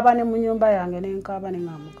nenkaaba ne mu nyumba yange nenkaaba ne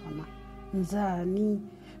nga mukama nzaani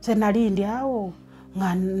se nali ndi awo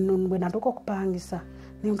nga bwe natuuka okupangisa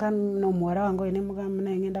n'omuwala wange oyo nemugamba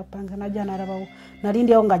naye ngenda kupangisa najja nalabawo nali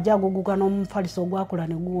ndi awo nga ajja aguguka n'omufaliso ogwakula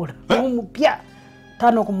ne guwola omupya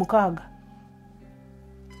 5-6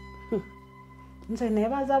 nze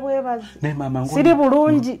nebaza bwebazi siri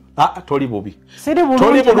bulungi toli bubi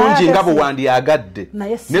toli bulungi nga bwe wandyagadde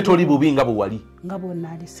ne toli bubi nga bwe wali nga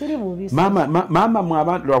bwonnali siri bubi maama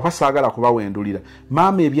mwabantu lwakwasaagala kubawendulira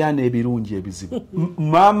maama ebyana ebirungi ebizibu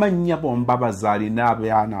maama nnyabo Mbabazi alina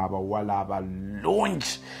abaana abawala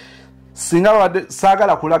abalungi singa wadde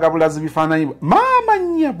saagala kulaga bulazi bifaananyi maama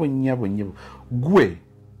nnyabo gwe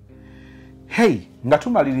hey nga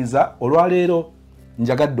tumaliriza olwaleero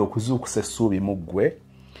njagadde okuzuukusa essuubi mu ggwe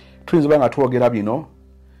tuyinza oba nga twogera bino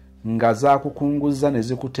nga zaakukunguza ne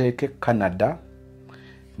zikuteeka Canada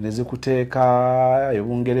ne zikuteeka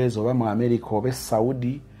Bungereza oba mu America oba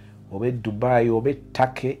Saudi oba Dubai oba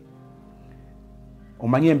Turkey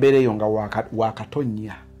omanye embeera eyo nga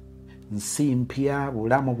wakatonya nsi mpya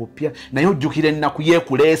bulamu bupya naye ojjukira ennaku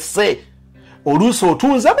yeekuleese oluusi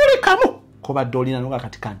otuuza buli kamu kobadde olina noga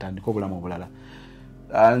kati kantandika obulamu obulala.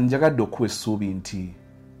 Njagadde okuwa essuubi nti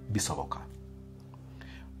bisoboka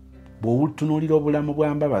bw'otunuulira obulamu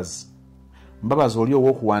bwa Mbabazi oli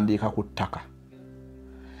ow'okuwandiika ku ttaka,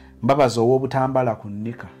 Mbabazi ow'obutambala ku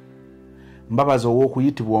nnika, Mbabazi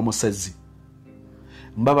ow'okuyitibwa omusezi,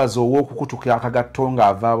 Mbabazi ow'okukutuka akagatto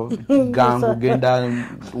ng'ava gangu genda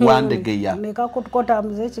wandegeya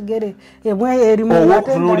nekakutukotambuza ekigere emwe erimu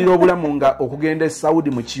ow'okutunuulira obulamu nga okugenda e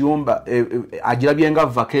Saudi mu kiyumba agirabye nga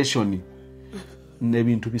vacation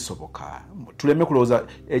n'ebintu bisoboka. Tuleme kulowooza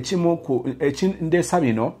ekimu ku ekindeesa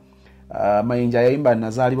bino Mayinja yayimba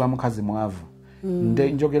nazaalibwa mukazi mwavu.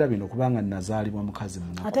 Njogera bino kubanga nazaalibwa mukazi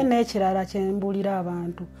munaku. Ate n'ekirala kyembulira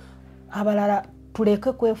abantu abalala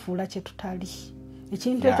tuleke kwefuula kye tutali.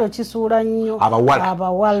 Ekintu ekyo kisuula nnyo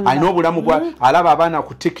abawala. Alina obulamu bwa alaba abaana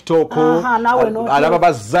ku TikTok, alaba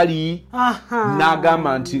bazzali,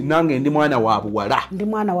 n'agamba nti nange ndi mwana wa buwala. Ndi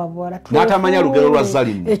mwana wa buwala. N'atamanya lugero lwa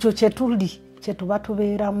zzali. Ekyo kye tuli, kye tuba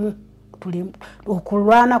tubeeramu.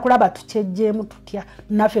 Okulwana kulaba tukyejjeemu tutya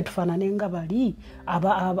naffe tufaanane nga bali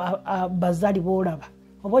bazzali boolaba.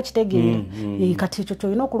 Oba okitegeera kati ekyo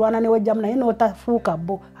kyolina okulwana ne wejjamu naye n'otafuuka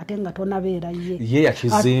bo ate nga tonabeera ye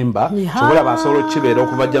yakizimba kyobola basobola okukibeera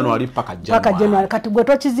okuva January paka January. Kati gwe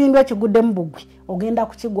tokizimba ekiguddemu bugwi ogenda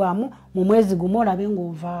kukigwamu mu mwezi gumu olabe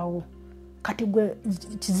ng'ovaawo. Kati gwe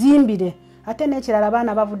kizimbire. Ate n'ekirala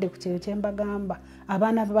abaana bavudde ku kyeyo kye mbagamba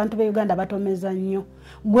abaana abantu be Uganda batomeza nnyo.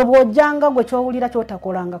 Gwe bw'ojjanga gwe kyowulira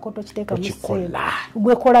kyotakolangako tokiteeka mu sseera.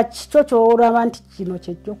 Gwe kola kikyo ky'olaba nti kino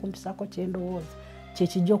kyejja okumpisako kye ndowooza.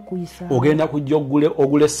 Kyekijja okuyisa. Ogenda kujja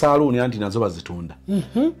ogule saluuni anti nazo bazitunda.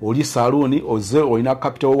 Oli saluuni oze olina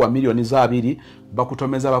capital wa milioni za 2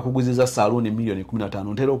 bakutomeza bakuguziza saluuni milioni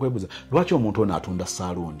 15. Ntera okwebuza lwaki omuntu ono atunda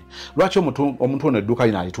saluuni? Lwaki omuntu ono edduuka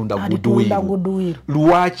lino alitunda guduwiru?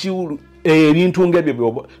 Lwaki ebintu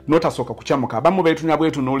ngebyo notasooka kuchamuka abamu beetunya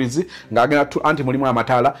bwetunuulizi ng'agenda anti mulimu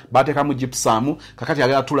amataala bateekamu gypsum kakati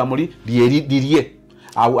agenda tula muli lirye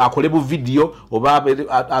akole bu video oba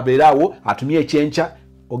abeerawo atumye ekyenca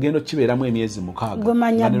ogenda kibeeramu emyezi 6. Gwe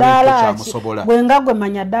manya ddala gwenga gwe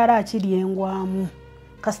manya ddala akiri engwamu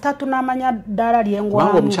kasita tunamanya ddala lyengwamu.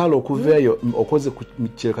 Kubanga omukyalo okuveeyo okoze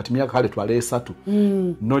kati myaka kale twala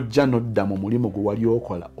 3 nojja nodda mu mulimu gwe wali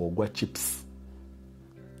okola ogwa chips.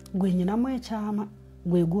 Gwe nyinamu ekyama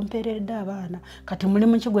gwe gumperedde abaana kati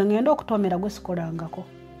mulimu ki gwe ngenda okutomera gwe sikolangako.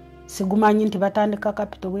 Sigumanyi nti batandika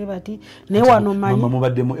kapito bwe bati ne wano manyi mama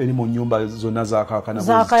mubaddemu eri mu nyumba zonna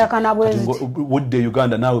zakayakana bwezi wudde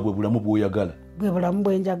Uganda naawe bwe bulamu bw'oyagala. Bwe bulamu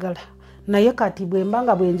bwenjagala naye kati bwe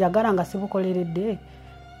mbanga bwenjagala nga sibukoleredde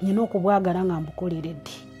nyina okubwagala nga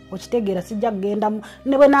mbukoleredde. Okitegeera sijja kugenda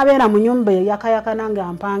ne bwe nabeera mu nyumba yakayakana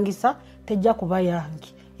nga mpangisa tejja kuba yange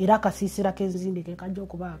era akasiisira k'enzimbe ke kajja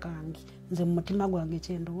okuba akange nze mu mutima gwange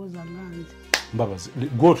kyendowooza nganze. Mbabazi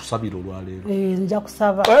go tusabira olwaleero. Nja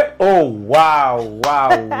kusaba. Wow.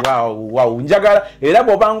 Njagala era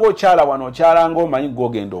bw'obanga okyala wano okyala ng'omanyi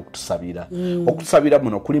gogenda okutusabira. Okutusabira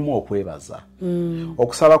muno kulimu okwebaza.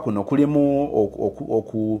 Okusaba kuno kulimu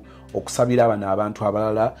okusabira abantu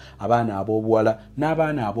abalala, abaana ab'obuwala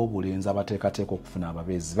n'abaana ab'obulenzi abateekateeka okufuna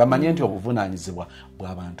ababeezi. Bamanye nti obuvunaanyizibwa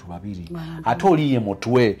bw'abantu babiri. Ate oliye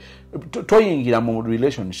mutwe toyingira mu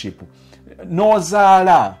relationship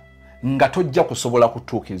n'ozaala nga tojja kusobola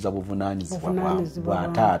kutuukiriza buvunaanyizibwa bwa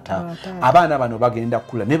taata. Abaana bano bagenda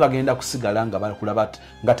kula ne bagenda kusigala nga bakula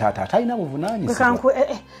nga taata atalina buvunaanyizibwa.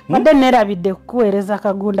 Badde nerabidde kuweereza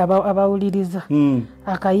akagunda abawuliriza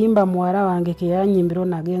akayimba muwala wange keyanyimbira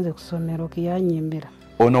nagenze ku ssomero keyanyimbira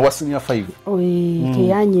ono wa senior 5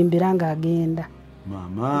 keyanyimbira ng'agenda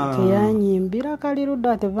mama keyanyimbira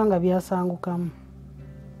kalirudda tebanga byasangukamu.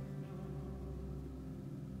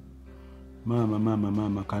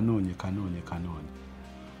 Mama kanonye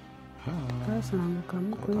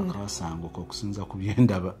kasangukamu kwera kasanguka okusinza ku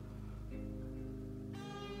byendaba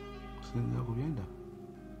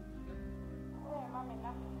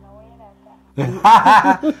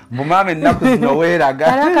mumame ennaku zino weeraga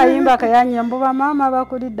era kayimba kayanyambo bamama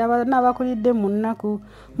bakulidde mu nnaku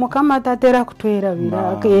mukama tatera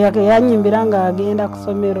kutwerabira keyanyimbira nga agenda ku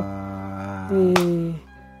ssomero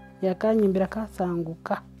yakanyimbira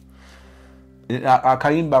kasanguka.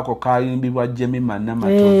 Akayimba ako kayimbibwa Jemima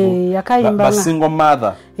Namatovu basingo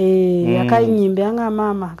mother yakayimbira nga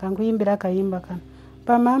mama kankuyimbira akayimba kano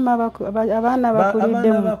bamama abaana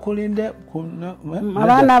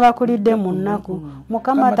bakulidde mu nnaku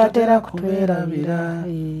mukama tatera kutwerabira.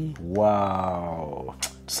 Wow,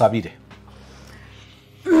 tusabire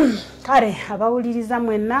kale abawuliriza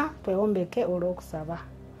mwenna twewombeke olw'okusaba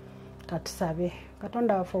katusabe.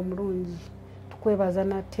 Katonda waffe omulungi kwebaza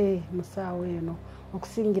nate musaawa eno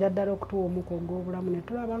okusingira ddala okutuwa omuko ogw'obulamu ne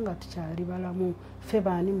tulaba nga tukyali balamu ffe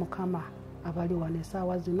baani mukama abali wano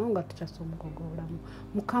essaawa zino nga tukyasa omuko ogw'obulamu.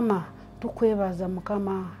 Mukama tukwebaza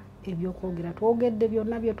mukama ebyokwogera twogedde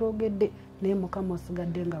byonna bye twogedde naye mukama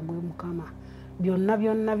osigadde nga gwe mukama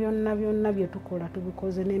byonna bye tukola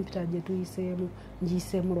tubikoze n'empita gye tuyiseemu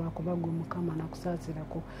ngiyiseemu lwakuba gwe mukama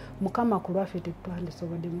nakusaasirako mukama ku lwaffe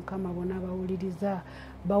tetwandisobodde mukama bona abawuliriza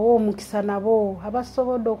bawo omukisa nabo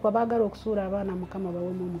abasobodde okuba baagala okusuula abaana mukama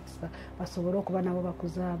bawemu omukisa basobole okuba nabo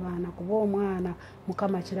bakuza abaana kuba omwana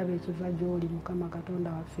mukama kiraba ekiva gy'oli mukama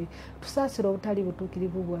katonda waffe tusaasira obutali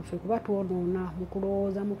butuukirivu bwaffe kuba twonoona mu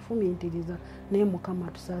kulowooza mu kufumiitiriza naye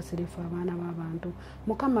mukama tusaasire ffe abaana b'abantu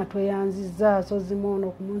mukama tweyanzizza sozimoono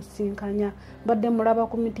okumusinkanya mbadde mulaba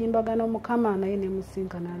ku mitimbagano mukama naye ne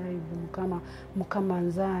musinkana live mukama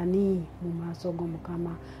nzaani mu maaso go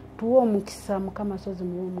mukama tuwe omukisa mukama sozi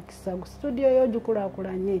muwe omukisa studio yo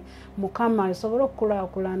gikulaakulanye mukama esobole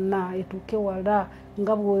okukulaakulana etuuke wala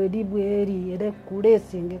nga bweri bweri era ekkule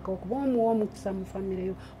esengeka okuba omuwe omukisa mu famire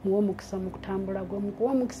yo muwe omukisa mu kutambula gwe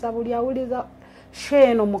mukuwe omukisa buli awuliza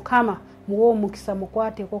sheeno mukama muwe omukisa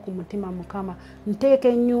mukwateeko ku mutima mukama nteeka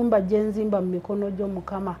ennyumba gye nzimba mu mikono gyo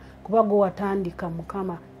mukama kuba gwe watandika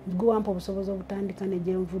mukama gwampa obusobozi obutandika ne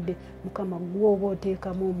gyenvudde mukama gwoba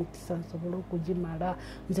oteekamu omukisa nsobole okugimala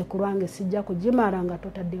nze ku lwange sijja kugimala nga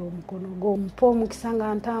totaddewo omukono gwo mpa omukisa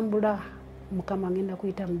nga ntambula mukama ngenda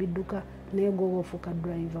kuyita mu bidduka naye gwoba ofuuka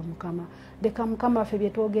driver mukama leka mukama waffe bye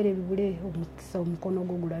twogera ebibule omukisa omukono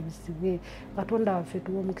gwo gulabisibwe katonda waffe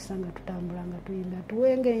tuwe omukisa nga tutambula nga tuyimba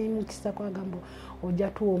tuwenge mukisa kwagamba ojja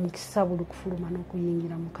tuwa omukisa buli kufuluma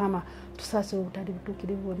n'okuyingira mukama tusaasire obutali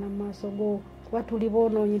butuukirivu bwonna mu maaso go kuba tuli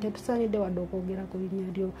boonoonyi tetusaanidde wadde okwogera ku linnya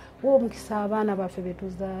lyo wa omukisa abaana baffe be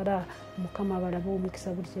tuzaala mukama balabe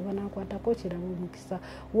omukisa buli kye banaakwatako kirabe omukisa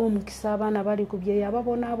wa omukisa abaana bali ku byeyo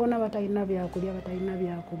ababonaabona batalina byakulya batalina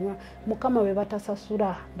byakunywa mukama be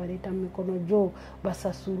batasasula baleeta mu mikono gyo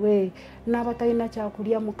basasulwe n'abatalina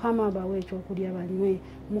kyakulya mukama bawe ekyokulya banywe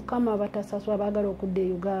mukama batasasula baagala okudda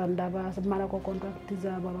e uganda bamalako kontrakiti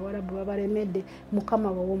zaabwe abawalabu babalemedde mukama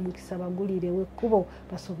bawe omukisa bagulirewo ekkubo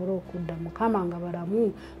basobole okudda mukama nga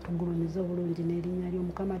balamu tugulumize obulungi n'erinnya lyo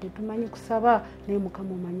mukama tetumanyi kusaba naye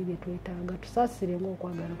mukama omanyi bye twetaaga tusaasire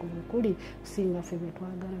ng'okwagala ku bukuli kusinga ffe bye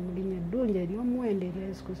twagala mu linnya eddungi ery'omuwendo erya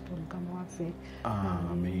yesu kristo mukama waffe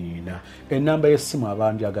amiina ennamba y'essimu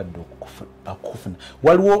abandyagadde okufuna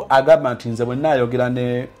waliwo agamba nti nze bwe naayogera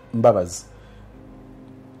ne Mbabazi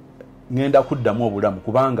ngenda kuddamu obulamu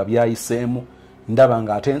kubanga byayiseemu ndaba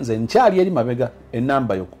nga ate nze nkyali eri mabega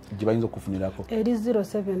ennamba yo gye bayinza okufunirako eri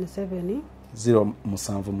 077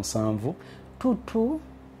 077 22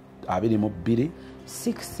 22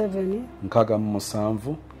 67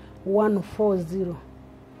 67 140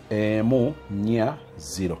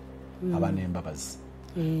 140 Abaana Mbabazi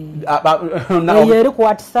eyo eri ku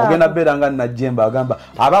WhatsApp ogenda beera nga Najjemba agamba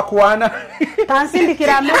abakwana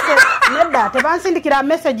tansindikira message nedda tebansindikira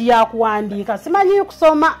message ya kuwandiika simanyi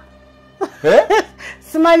kusoma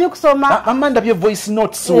simanyi kusoma amanda bye voice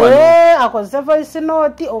notes wano akozese voice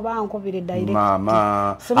note oba ankubire direct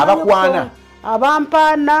mama abakwana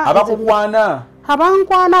abampana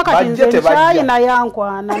abankwana kati nze nkyayina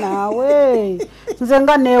yankwana naawe nze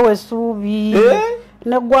nga neewe suubi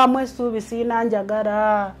negwamu esuubi siina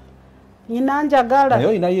njagala nyina njagala naye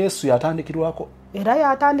olina Yesu yatandikirwako era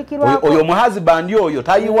yatandikirwako oyo muhazi bandi oyo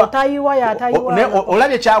tayiwa yatayiwa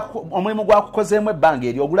olabye omulimu gwakukozeemu ebbanga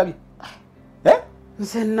eri ogulabye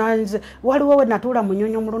nze waliwo we natuula mu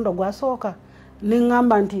nnyonyi omulundo gwasooka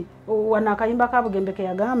neŋŋamba nti wano akayimba ka Bugembe ke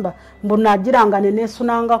yagamba mbu nagiranga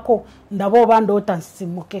neneesunangako ndaba oba ndoota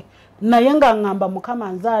nsimuke naye nga ŋŋamba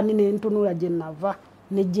mukama nzaani nentunula gye nava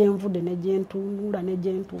negyenvudde negyentunula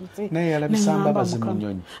negyentuuse naye yalabisa Mbabazi mu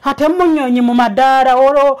nnyonyi ate mu nnyonyi mu madaala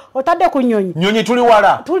olwo otadde ku nnyonyi nnyonyi tuli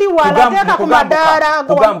wala teeka ku madaala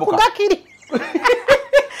kugakiri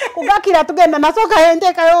kugakira tugenda nasooka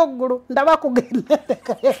enteekayo oggulu ndaba kugenda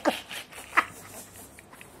enteekayo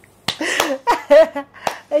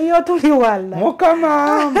eyo tuli wala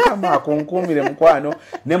mukama akunkumire mukwano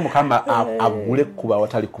ne mukama agule kuba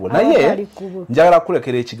watali kubo naye njagala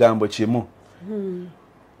kulekera ekigambo kimu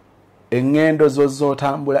engendo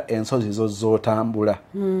zozotambula ensozi zozotambula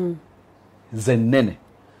zennene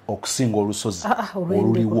okusinga olusozi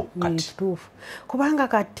oluliwo kati kubanga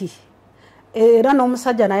kati era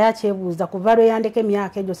n'omusajja naye akyebuuza kuva lwe yandeka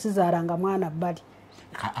emyaka egyo sizaalanga mwana bbali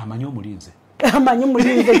amanyi omulinze amanyi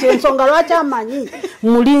mulinze kyensonga lwaki amanyi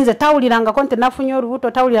mulinze tawulirangako nti nafunye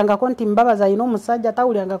olubuto tawulirangako nti Mbabazi alina omusajja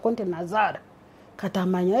tawulirangako nti nazaala kati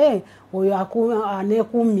amanya oyo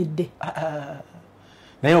aneekuumidde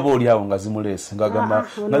naye oba oliawo nga zimuleese ngagamba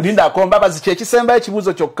linda ako Mbabazi kyekisembayo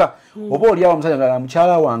ekibuuzo kyokka oba oliawo omusajja nga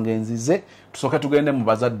mukyala wange nzize tusooke tugende mu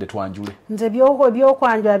bazadde twanjule nze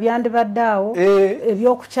ebyokwanjula byandibadde awo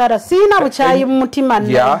ebyokukyala siina bukyayi mu mutima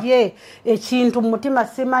naye ekintu mu mutima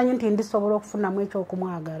simanyi nti ndisobola okufunamu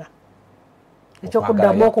ekyokumwagala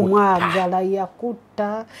ekyokuddamu okumwagala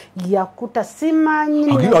yakuta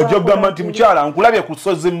simanyi ojogamba nti mukyala nkulabye ku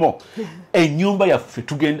lusozi mo ennyumba yaffe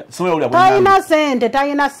tugenda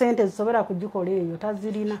talina sente zisobera kugikola eyo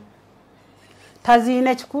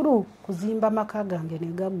tazirina ekikulu kuzimba maka gange ne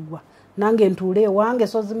gaggwa nange ntuule ewange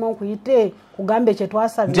sozimo nkuyite kugambe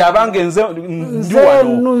kyetwasabye nti abange nze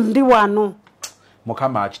ndi wano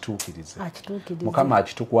Mukama akituukirize Mukama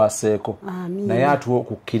akitukwaseeko naye atuwa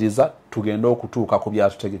okukkiriza tugenda okutuuka ku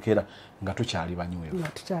byatutegekera nga tukyali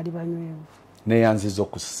banywevu neyanziza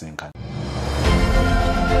okusisinkana.